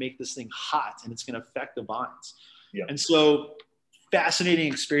nights. We're going to make this thing hot, and it's going to affect the vines. Yep. And so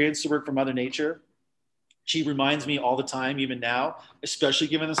fascinating experience to work for Mother Nature. She reminds me all the time, even now, especially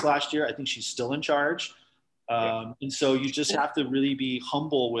given this last year. I think she's still in charge. And so you just have to really be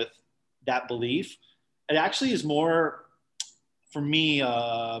humble with that belief. It actually is more, for me,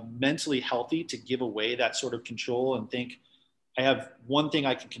 mentally healthy to give away that sort of control and think, I have one thing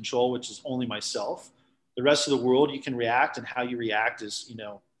I can control, which is only myself. The rest of the world, you can react, and how you react is,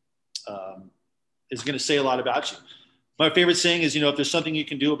 is going to say a lot about you. My favorite saying is, if there's something you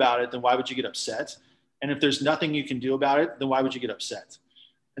can do about it, then why would you get upset? And if there's nothing you can do about it, then why would you get upset?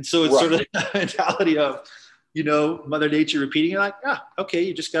 And so it's sort of the mentality of, Mother Nature repeating it, like, okay,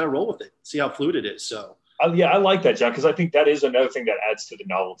 you just got to roll with it, see how fluid it is. So yeah, I like that, John, because I think that is another thing that adds to the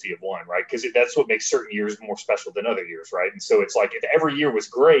novelty of wine, right? Because that's what makes certain years more special than other years, right? And so it's like if every year was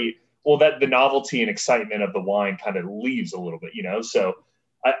great, well, that the novelty and excitement of the wine kind of leaves a little bit, So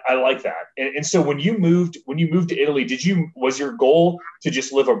I like that. And so when you moved to Italy, was your goal to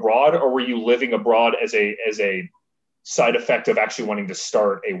just live abroad, or were you living abroad as a side effect of actually wanting to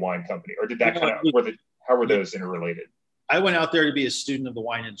start a wine company, or did that how were those interrelated? I went out there to be a student of the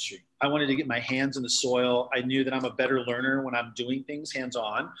wine industry. I wanted to get my hands in the soil. I knew that I'm a better learner when I'm doing things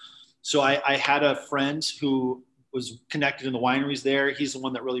hands-on. So I had a friend who was connected in the wineries there. He's the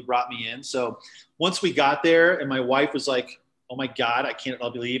one that really brought me in. So once we got there and my wife was like, oh my God, I can't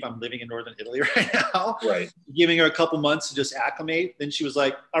believe I'm living in Northern Italy right now. Right. Giving her a couple months to just acclimate. Then she was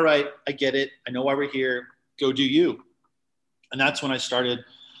like, all right, I get it. I know why we're here. Go do you. And that's when I started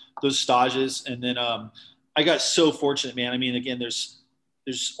those stages. And then I got so fortunate, man. I mean, again,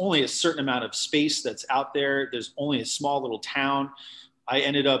 there's only a certain amount of space that's out there. There's only a small little town. I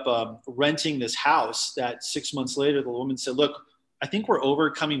ended up renting this house that 6 months later, the woman said, look, I think we're over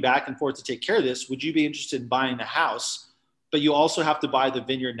coming back and forth to take care of this. Would you be interested in buying the house? But you also have to buy the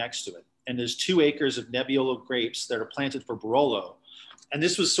vineyard next to it. And there's 2 acres of Nebbiolo grapes that are planted for Barolo. And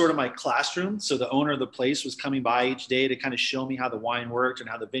this was sort of my classroom. So the owner of the place was coming by each day to kind of show me how the wine worked and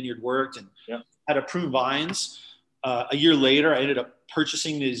how the vineyard worked, and how to prune vines. A year later, I ended up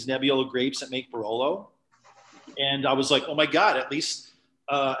purchasing these Nebbiolo grapes that make Barolo. And I was like, oh my God, at least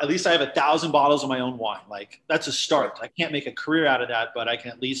I have 1,000 bottles of my own wine. Like, that's a start. I can't make a career out of that, but I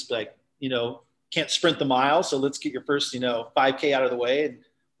can at least, can't sprint the mile. So let's get your first, 5K out of the way. And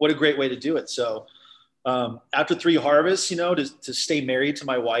what a great way to do it. So after 3 harvests, to stay married to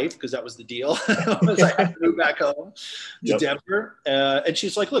my wife, because that was the deal, was I had to move back home to Denver. And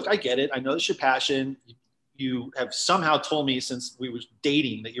she's like, look, I get it. I know that's your passion. You have somehow told me since we were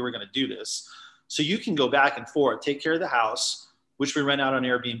dating that you were going to do this. So you can go back and forth, take care of the house, which we rent out on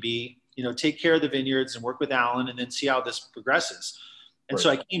Airbnb, take care of the vineyards and work with Alan, and then see how this progresses. And so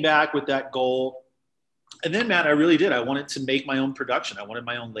I came back with that goal. And then, Matt, I really did. I wanted to make my own production. I wanted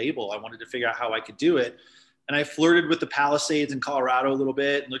my own label. I wanted to figure out how I could do it. And I flirted with the Palisades in Colorado a little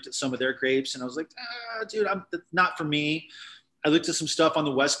bit and looked at some of their grapes. And I was like, dude, that's not for me. I looked at some stuff on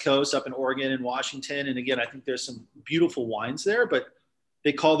the West Coast up in Oregon and Washington. And again, I think there's some beautiful wines there, but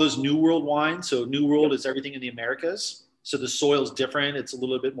they call those New World wines. So New World is everything in the Americas. So the soil's different. It's a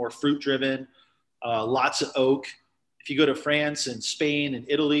little bit more fruit driven, lots of oak. If you go to France and Spain and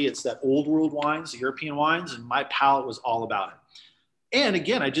Italy, it's that old world wines, the European wines, and my palate was all about it. And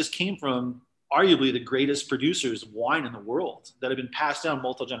again, I just came from arguably the greatest producers of wine in the world that have been passed down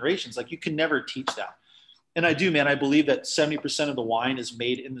multiple generations. Like, you can never teach that. And I do, man. I believe that 70% of the wine is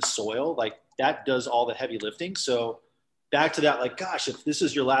made in the soil. Like, that does all the heavy lifting. So back to that, like, gosh, if this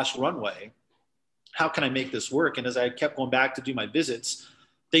is your last runway, how can I make this work? And as I kept going back to do my visits,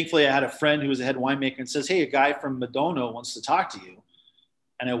 thankfully, I had a friend who was a head winemaker and says, hey, a guy from Madonna wants to talk to you.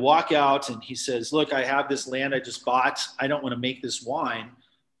 And I walk out and he says, look, I have this land I just bought. I don't want to make this wine,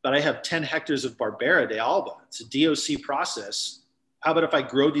 but I have 10 hectares of Barbera d'Alba. It's a DOC process. How about if I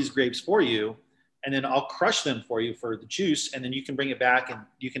grow these grapes for you, and then I'll crush them for you for the juice, and then you can bring it back and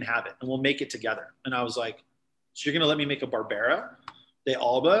you can have it, and we'll make it together. And I was like, so you're going to let me make a Barbera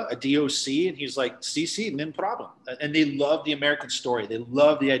d'Alba, a DOC? And he's like, CC, no problem. And they love the American story. They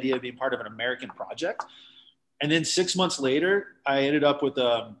love the idea of being part of an American project. And then 6 months later, I ended up with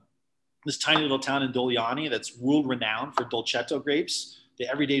this tiny little town in Doliani that's world renowned for Dolcetto grapes, the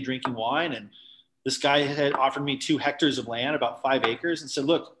everyday drinking wine. And this guy had offered me 2 hectares of land, about 5 acres, and said,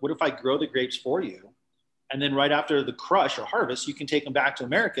 look, what if I grow the grapes for you? And then right after the crush or harvest, you can take them back to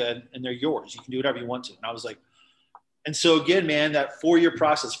America and they're yours. You can do whatever you want to. And I was like, and so again, man, that 4-year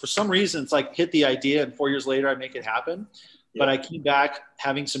process, for some reason, it's like hit the idea and 4 years later, I make it happen. Yeah. But I came back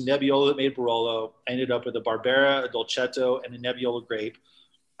having some Nebbiolo that made Barolo. I ended up with a Barbera, a Dolcetto, and a Nebbiolo grape.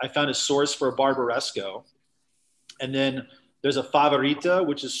 I found a source for a Barbaresco. And then there's a Favorita,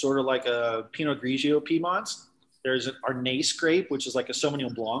 which is sort of like a Pinot Grigio Piedmont. There's an Arnaise grape, which is like a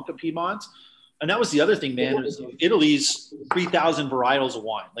Sauvignon Blanc of Piedmont. And that was the other thing, man. Italy's 3,000 varietals of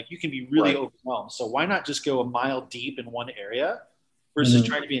wine. Like, you can be really overwhelmed. So why not just go a mile deep in one area versus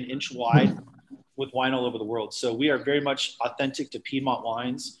trying to be an inch wide with wine all over the world? So we are very much authentic to Piedmont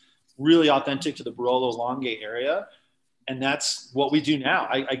wines, really authentic to the Barolo Langhe area. And that's what we do now.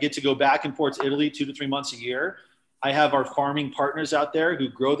 I get to go back and forth to Italy 2 to 3 months a year. I have our farming partners out there who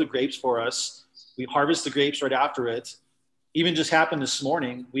grow the grapes for us. We harvest the grapes right after it. Even just happened this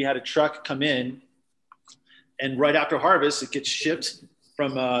morning, we had a truck come in And right after harvest, it gets shipped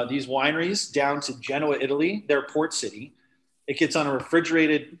from these wineries down to Genoa, Italy, their port city. It gets on a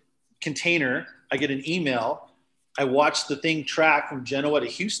refrigerated container. I get an email. I watch the thing track from Genoa to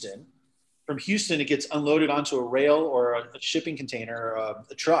Houston. From Houston, it gets unloaded onto a rail or a shipping container or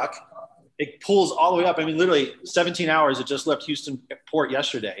a truck. It pulls all the way up. I mean, literally 17 hours. It just left Houston port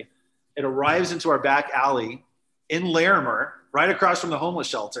yesterday. It arrives into our back alley in Larimer, right across from the homeless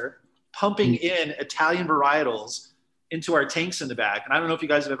shelter, pumping in Italian varietals into our tanks in the back. And I don't know if you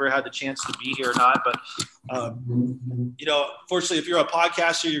guys have ever had the chance to be here or not, but fortunately, if you're a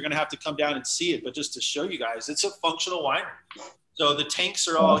podcaster, you're going to have to come down and see it. But just to show you guys, it's a functional winery. So the tanks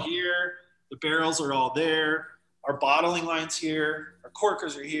are all here. The barrels are all there. Our bottling line's here. Our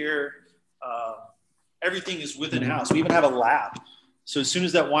corkers are here. Everything is within house. We even have a lab. So as soon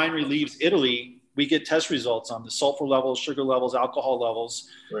as that winery leaves Italy, we get test results on the sulfur levels, sugar levels, alcohol levels.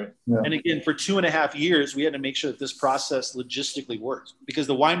 Right. Yeah. And again, for 2.5 years, we had to make sure that this process logistically worked, because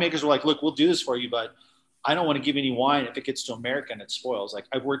the winemakers were like, look, we'll do this for you, but I don't want to give any wine if it gets to America and it spoils. Like,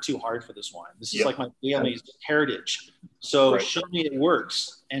 I've worked too hard for this wine. This is like my family's heritage. So show me it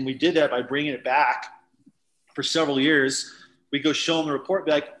works. And we did that by bringing it back for several years. We go show them the report,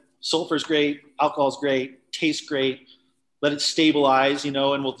 be like, sulfur's great, alcohol's great, tastes great. Let it stabilize, and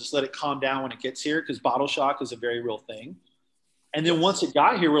we'll just let it calm down when it gets here, because bottle shock is a very real thing. And then once it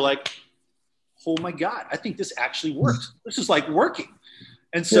got here, we're like, oh my God, I think this actually works. This is like working.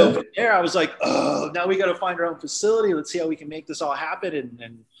 And so from there, I was like, oh, now we got to find our own facility. Let's see how we can make this all happen.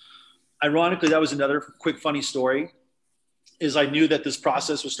 And ironically, that was another quick funny story, is I knew that this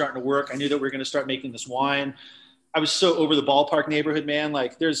process was starting to work. I knew that we were going to start making this wine. I was so over the ballpark neighborhood, man.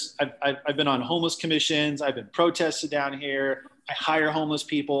 Like, I've been on homeless commissions. I've been protested down here. I hire homeless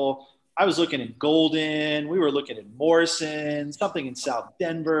people. I was looking at Golden. We were looking at Morrison, something in South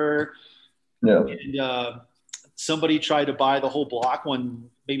Denver. Yeah. And somebody tried to buy the whole block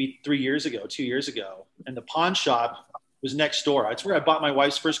maybe 2 years ago. And the pawn shop was next door. That's where I bought my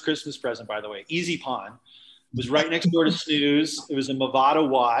wife's first Christmas present, by the way. Easy Pawn. It was right next door to Snooze. It was a Movado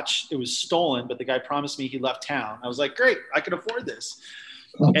watch. It was stolen, but the guy promised me he left town. I was like, great, I can afford this.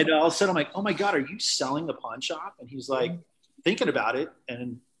 And all of a sudden I'm like, oh my God, are you selling the pawn shop? And he's like, thinking about it.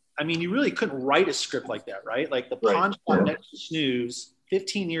 And I mean, you really couldn't write a script like that, right? Like, the pawn shop next to Snooze,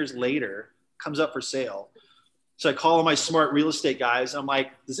 15 years later, comes up for sale. So I call my smart real estate guys. I'm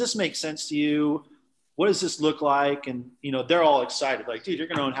like, does this make sense to you? What does this look like? And, they're all excited. Like, dude, you're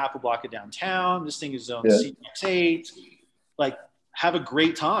going to own half a block of downtown. This thing is zoned CX8. Like, have a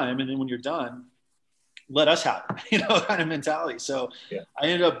great time. And then when you're done, let us have it, kind of mentality. So I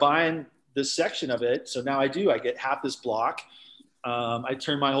ended up buying this section of it. So now I get half this block. I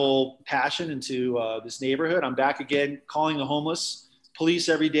turned my whole passion into this neighborhood. I'm back again, calling the homeless police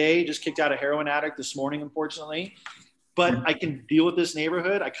every day. Just kicked out a heroin addict this morning, unfortunately. But I can deal with this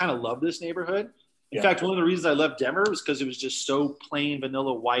neighborhood. I kind of love this neighborhood. In fact, one of the reasons I left Denver was because it was just so plain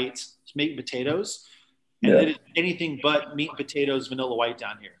vanilla white meat and potatoes. And it is anything but meat and potatoes, vanilla white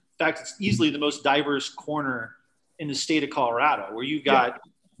down here. In fact, it's easily the most diverse corner in the state of Colorado, where you've got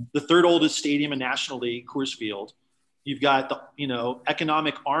the third oldest stadium in National League, Coors Field. You've got the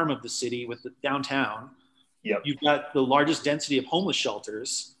economic arm of the city with the downtown. Yep. You've got the largest density of homeless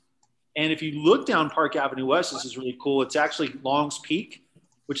shelters. And if you look down Park Avenue West, this is really cool. It's actually Long's Peak,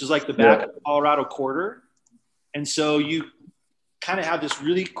 which is like the back of the Colorado quarter. And so you kind of have this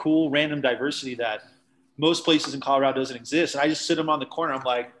really cool random diversity that most places in Colorado doesn't exist. And I just sit them on the corner. I'm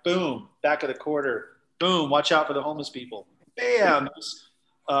like, boom, back of the quarter. Boom, watch out for the homeless people. Bam.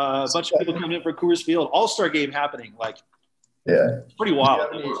 A bunch of people coming in for Coors Field. All-Star game happening. Like, it's pretty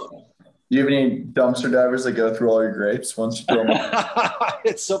wild. Do you have any dumpster divers that go through all your grapes once you throw them out?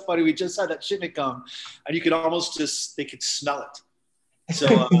 It's so funny. We just had that shipment come, and you could almost they could smell it.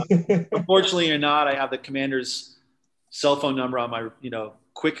 So unfortunately or not, I have the commander's cell phone number on my,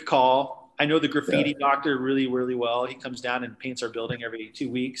 quick call. I know the graffiti doctor really, really well. He comes down and paints our building every 2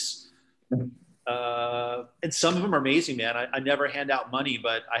 weeks. And some of them are amazing, man. I never hand out money,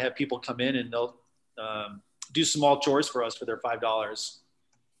 but I have people come in and they'll do small chores for us for their $5.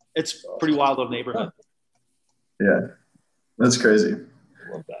 It's pretty wild little neighborhood. Yeah, that's crazy.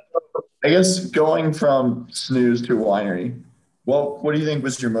 Love that. I guess going from Snooze to winery, what do you think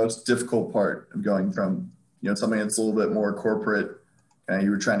was your most difficult part of going from, something that's a little bit more corporate and you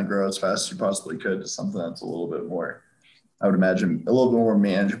were trying to grow as fast as you possibly could to something that's a little bit more, I would imagine, a little bit more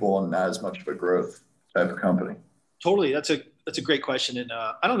manageable and not as much of a growth type of company? Totally. That's a great question. And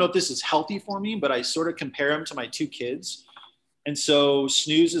I don't know if this is healthy for me, but I sort of compare them to my two kids. And so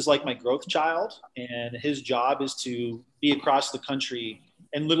Snooze is like my growth child, and his job is to be across the country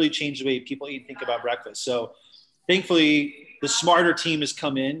and literally change the way people eat and think about breakfast. So thankfully, the smarter team has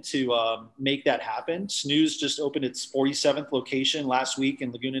come in to make that happen. Snooze just opened its 47th location last week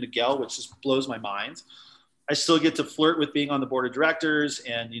in Laguna Niguel, which just blows my mind. I still get to flirt with being on the board of directors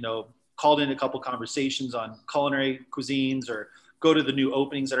and, called in a couple conversations on culinary cuisines or go to the new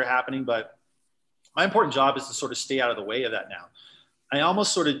openings that are happening. But my important job is to sort of stay out of the way of that now. I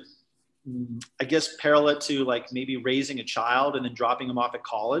almost sort of, I guess, parallel it to like maybe raising a child and then dropping them off at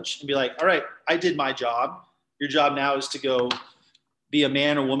college and be like, all right, I did my job. Your job now is to go be a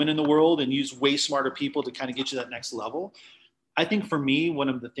man or woman in the world and use way smarter people to kind of get you that next level. I think for me, one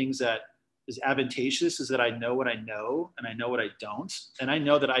of the things that is advantageous is that I know what I know and I know what I don't. And I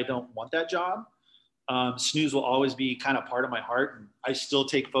know that I don't want that job. Snooze will always be kind of part of my heart. And I still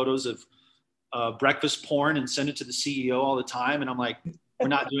take photos of breakfast porn and send it to the CEO all the time. And I'm like, we're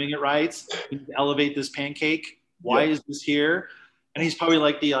not doing it right. We need to elevate this pancake. Why is this here? And he's probably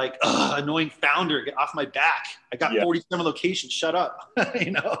like the annoying founder, get off my back. I got 47 locations, shut up,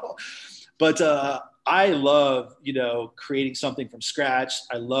 But I love, creating something from scratch.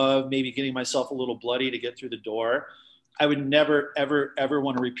 I love maybe getting myself a little bloody to get through the door. I would never, ever, ever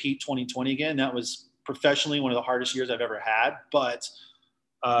want to repeat 2020 again. That was professionally one of the hardest years I've ever had. But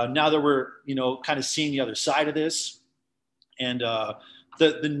now that we're, kind of seeing the other side of this and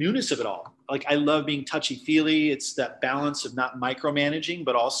the newness of it all. Like I love being touchy-feely. It's that balance of not micromanaging,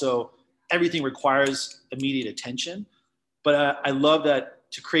 but also everything requires immediate attention. But I love that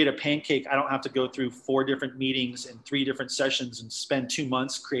to create a pancake, I don't have to go through 4 different meetings and 3 different sessions and spend 2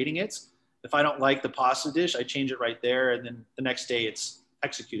 months creating it. If I don't like the pasta dish, I change it right there. And then the next day it's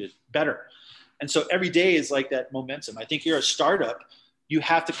executed better. And so every day is like that momentum. I think you're a startup. You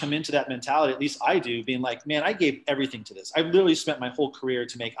have to come into that mentality, at least I do, being like, man, I gave everything to this. I've literally spent my whole career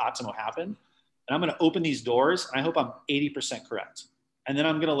to make Ottimo happen. And I'm going to open these doors. And I hope I'm 80% correct. And then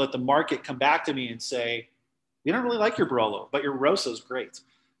I'm going to let the market come back to me and say, we don't really like your Barolo, but your Rosso is great.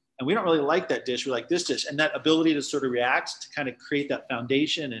 And we don't really like that dish. We like this dish. And that ability to sort of react, to kind of create that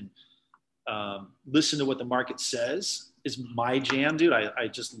foundation and listen to what the market says is my jam, dude. I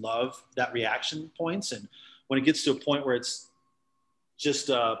just love that reaction points. And when it gets to a point where it's just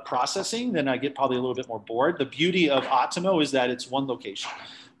processing, then I get probably a little bit more bored. The beauty of Ottimo is that it's one location.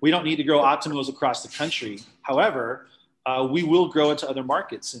 We don't need to grow Ottimos across the country. However, we will grow into other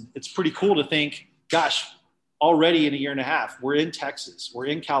markets. And it's pretty cool to think, gosh, already in a year and a half, we're in Texas, we're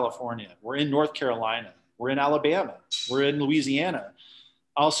in California, we're in North Carolina, we're in Alabama, we're in Louisiana.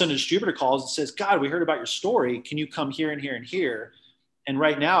 All of a sudden a distributor calls and says, God, we heard about your story. Can you come here and here and here? And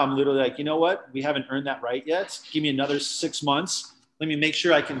right now I'm literally like, you know what? We haven't earned that right yet. Give me another 6 months. Let me make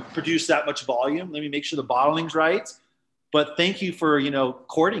sure I can produce that much volume. Let me make sure the bottling's right. But thank you for,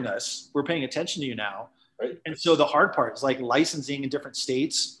 courting us. We're paying attention to you now. Right. And so the hard part is like licensing in different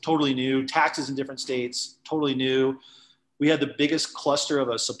states, totally new. Taxes in different states, totally new. We had the biggest cluster of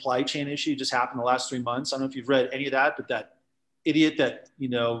a supply chain issue just happened the last 3 months. I don't know if you've read any of that, but that idiot that,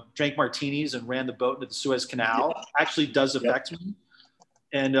 drank martinis and ran the boat into the Suez Canal actually does affect me.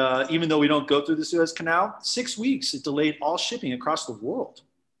 And even though we don't go through the Suez Canal, 6 weeks, it delayed all shipping across the world.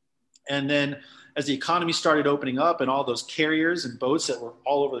 And then as the economy started opening up and all those carriers and boats that were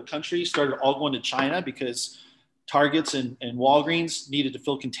all over the country started all going to China because Targets and Walgreens needed to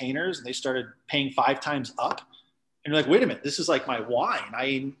fill containers and they started paying 5 times up. And you're like, wait a minute, this is like my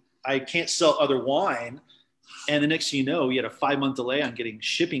wine. I can't sell other wine. And the next thing you know, we had a 5-month delay on getting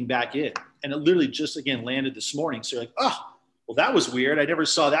shipping back in. And it literally just, again, landed this morning. So you're like, oh, well, that was weird. I never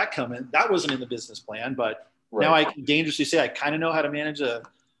saw that coming. That wasn't in the business plan. But now I can dangerously say I kind of know how to manage the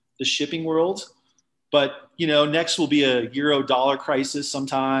shipping world. But, next will be a euro-dollar crisis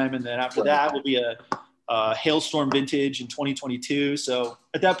sometime. And then after that will be a hailstorm vintage in 2022. So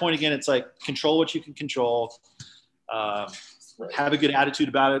at that point, again, it's like control what you can control. Have a good attitude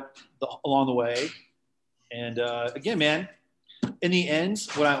about it along the way. And again, man, in the end,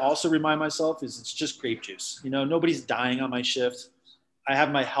 what I also remind myself is it's just grape juice. Nobody's dying on my shift. I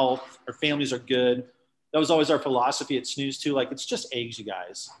have my health. Our families are good. That was always our philosophy at Snooze too. Like, it's just eggs, you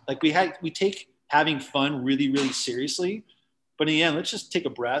guys. Like we take having fun really, really seriously. But in the end, let's just take a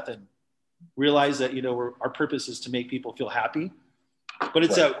breath and realize that, our purpose is to make people feel happy. But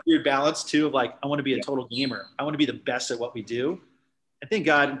it's a weird balance too of like, I want to be a total gamer. I want to be the best at what we do. And thank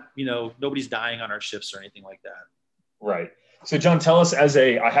God, nobody's dying on our shifts or anything like that. Right. So John, tell us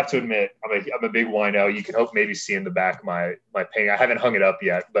I have to admit, I'm a big wino. You can hope maybe see in the back my painting. I haven't hung it up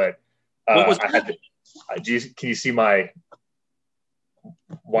yet, but can you see my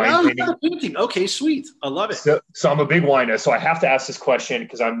wine painting? Okay, sweet. I love it. So I'm a big wino. So I have to ask this question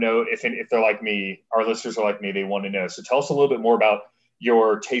because I know if they're like me, our listeners are like me, they want to know. So tell us a little bit more about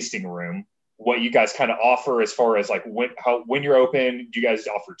your tasting room. what you guys kind of offer as far as like when you're open, do you guys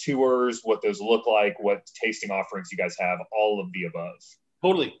offer tours, what those look like, what tasting offerings you guys have, all of the above?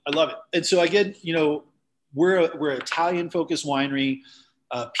 Totally. I love it. And so again, we're an Italian focused winery.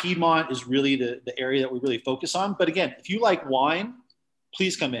 Piedmont is really the area that we really focus on. But again, if you like wine,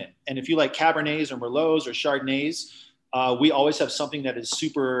 please come in. And if you like Cabernets or Merlots or Chardonnays, we always have something that is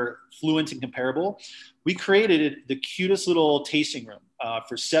super fluent and comparable. We created the cutest little tasting room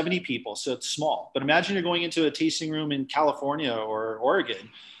for 70 people. So it's small, but imagine you're going into a tasting room in California or Oregon,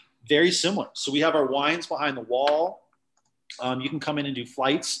 very similar. So we have our wines behind the wall. You can come in and do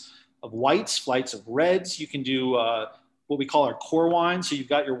flights of whites, flights of reds. You can do what we call our core wine. So you've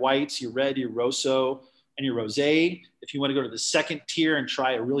got your whites, your red, your rosso, and your rosé. If you want to go to the second tier and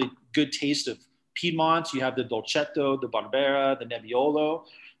try a really good taste of Piedmont, you have the Dolcetto, the Barbera, the Nebbiolo.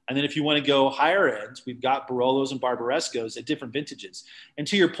 And then if you want to go higher end, we've got Barolos and Barbarescos at different vintages. And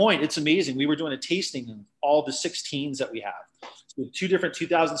to your point, it's amazing. We were doing a tasting of all the 16s that we have. So we have 2 different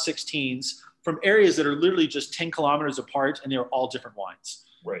 2016s from areas that are literally just 10 kilometers apart, and they're all different wines.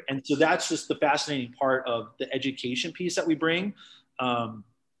 Right. And so that's just the fascinating part of the education piece that we bring.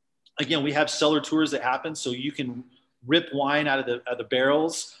 Again, we have cellar tours that happen, so you can rip wine out of the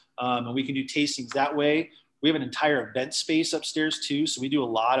barrels, and we can do tastings that way. We have an entire event space upstairs too, so we do a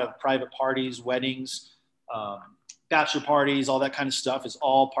lot of private parties, weddings, bachelor parties, all that kind of stuff is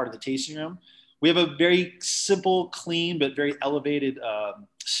all part of the tasting room. We have a very simple, clean, but very elevated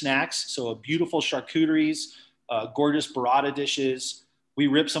snacks. So beautiful charcuteries, gorgeous burrata dishes. We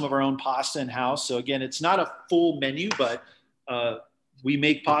rip some of our own pasta in-house. So again, it's not a full menu, but we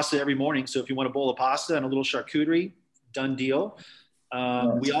make pasta every morning. So if you want a bowl of pasta and a little charcuterie, done deal.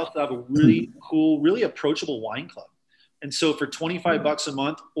 We also have a really cool, really approachable wine club. And so for $25 a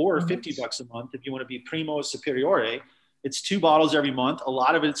month or $50 a month, if you want to be Primo Superiore, it's 2 bottles every month. A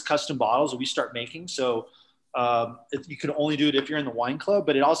lot of it's custom bottles that we start making. So you can only do it if you're in the wine club,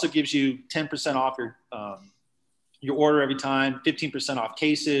 but it also gives you 10% off your order every time, 15% off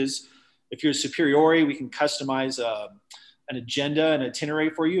cases. If you're a Superiore, we can customize an agenda and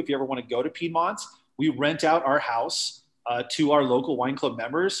itinerary for you. If you ever want to go to Piedmont, we rent out our house to our local wine club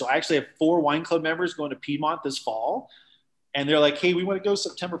members. So I actually have 4 wine club members going to Piedmont this fall. And they're like, hey, we want to go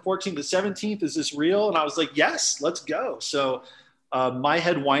September 14th to 17th. Is this real? And I was like, yes, let's go. So my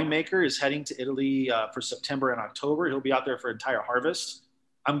head winemaker is heading to Italy for September and October. He'll be out there for entire harvest.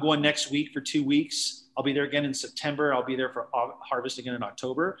 I'm going next week for 2 weeks. I'll be there again in September. I'll be there for harvest again in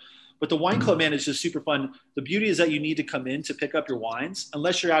October. But the wine club, man, is just super fun. The beauty is that you need to come in to pick up your wines,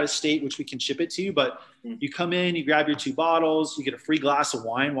 unless you're out of state, which we can ship it to you. But you come in, you grab your 2 bottles, you get a free glass of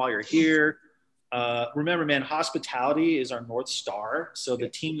wine while you're here. Remember, man, hospitality is our North Star. So the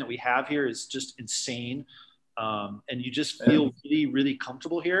team that we have here is just insane. And you just feel really, really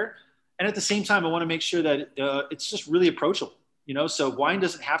comfortable here. And at the same time, I want to make sure that it's just really approachable, so wine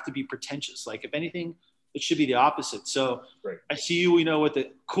doesn't have to be pretentious. Like if anything, it should be the opposite. So I see you, with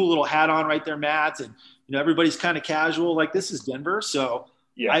the cool little hat on right there, Matt, and everybody's kind of casual. Like this is Denver, so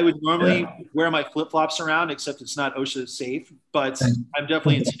I would normally wear my flip flops around, except it's not OSHA safe. But I'm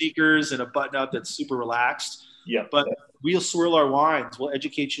definitely in sneakers and a button up that's super relaxed. Yeah. But we'll swirl our wines. We'll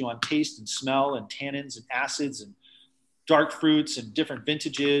educate you on taste and smell and tannins and acids and dark fruits and different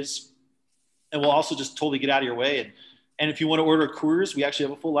vintages. And we'll also just totally get out of your way. And if you want to order a Coors, we actually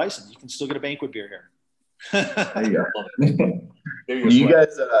have a full license. You can still get a banquet beer here. There you go. You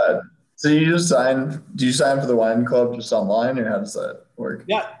guys, so do you sign for the wine club just online, or how does that work?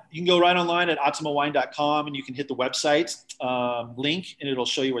 Yeah, you can go right online at ottomawine.com and you can hit the website link and it'll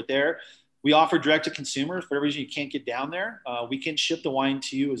show you right there. We offer direct to consumer. For whatever reason you can't get down there, we can ship the wine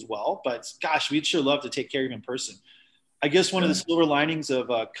to you as well. But gosh, we'd sure love to take care of you in person. I guess one of the silver linings of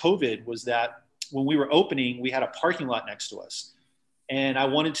COVID was that when we were opening, we had a parking lot next to us. And I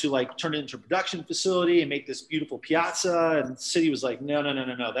wanted to turn it into a production facility and make this beautiful piazza. And the city was like, no.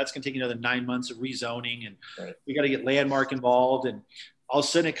 That's going to take another 9 months of rezoning. And we got to get Landmark involved. And all of a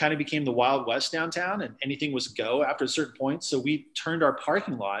sudden it kind of became the Wild West downtown and anything was go after a certain point. So we turned our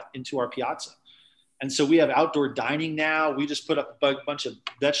parking lot into our piazza. And so we have outdoor dining now. We just put up a bunch of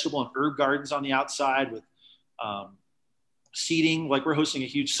vegetable and herb gardens on the outside with seating. Like we're hosting a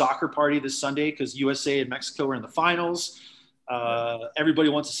huge soccer party this Sunday because USA and Mexico are in the finals. Everybody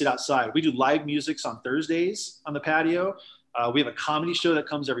wants to sit outside. We do live musics on Thursdays on the patio. We have a comedy show that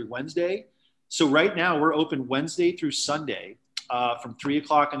comes every Wednesday. So right now we're open Wednesday through Sunday from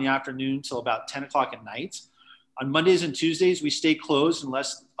 3:00 in the afternoon till about 10:00 at night. On Mondays and Tuesdays, we stay closed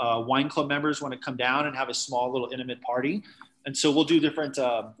unless wine club members want to come down and have a small little intimate party. And so we'll do different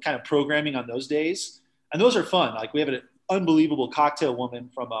kind of programming on those days. And those are fun. Like we have an unbelievable cocktail woman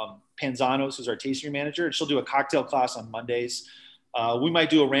from Panzanos, who's our tasting manager, and she'll do a cocktail class on Mondays. We might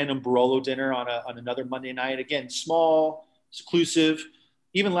do a random Barolo dinner on another Monday night. Again, small, exclusive.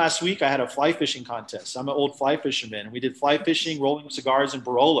 Even last week, I had a fly fishing contest. I'm an old fly fisherman, and we did fly fishing, rolling cigars, and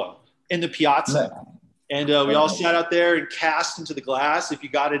Barolo in the piazza. And we all sat out there and cast into the glass. If you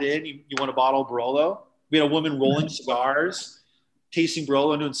got it in, you won a bottle of Barolo. We had a woman rolling cigars, tasting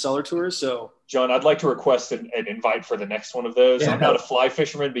Barolo, and doing cellar tours. So, John, I'd like to request an invite for the next one of those. I'm not a fly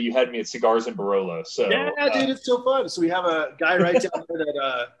fisherman, but you had me at cigars and Barolo. So yeah, dude, it's so fun. So we have a guy right down there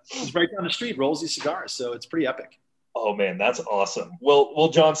that is right down the street, rolls these cigars. So it's pretty epic. Oh man, that's awesome. Well,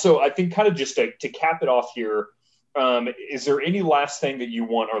 John. So I think kind of just to cap it off here, is there any last thing that you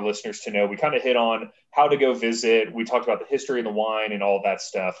want our listeners to know? We kind of hit on how to go visit. We talked about the history of the wine and all that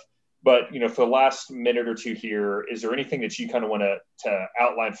stuff. But, for the last minute or two here, is there anything that you kind of want to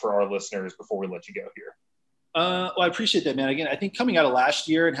outline for our listeners before we let you go here? Well, I appreciate that, man. Again, I think coming out of last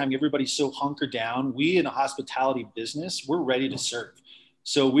year and having everybody so hunkered down, we in the hospitality business, we're ready to serve.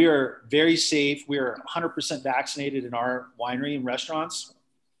 So we are very safe. We are 100% vaccinated in our winery and restaurants.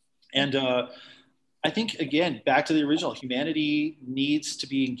 And I think, again, back to the original, humanity needs to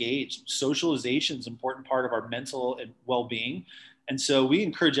be engaged. Socialization is an important part of our mental and well-being. And so we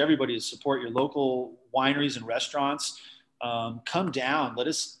encourage everybody to support your local wineries and restaurants. Come down. Let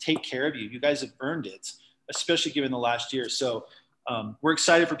us take care of you. You guys have earned it, especially given the last year. So we're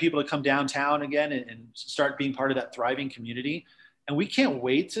excited for people to come downtown again and start being part of that thriving community. And we can't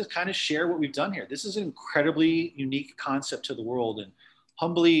wait to kind of share what we've done here. This is an incredibly unique concept to the world. And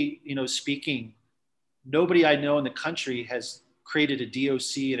humbly, speaking, nobody I know in the country has created a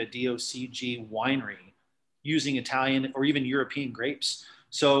DOC and a DOCG winery using Italian or even European grapes.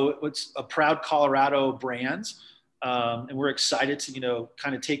 So it's a proud Colorado brand. And we're excited to,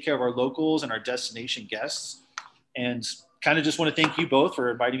 kind of take care of our locals and our destination guests. And kind of just want to thank you both for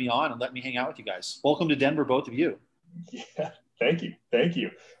inviting me on and letting me hang out with you guys. Welcome to Denver, both of you. Yeah, thank you. Thank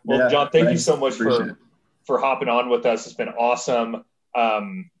you. Well, John, thank you so much for hopping on with us. It's been awesome.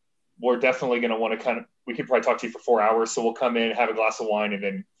 We're definitely going to want to we could probably talk to you for 4 hours. So we'll come in, have a glass of wine, and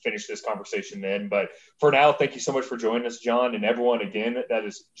then finish this conversation then. But for now, thank you so much for joining us, John, and everyone. Again, that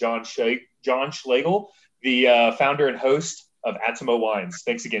is John Schlegel, the founder and host of Atimo Wines.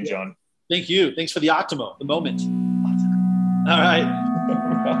 Thanks again, John. Thank you. Thanks for the Optimo, the moment. All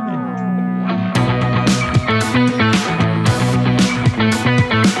right.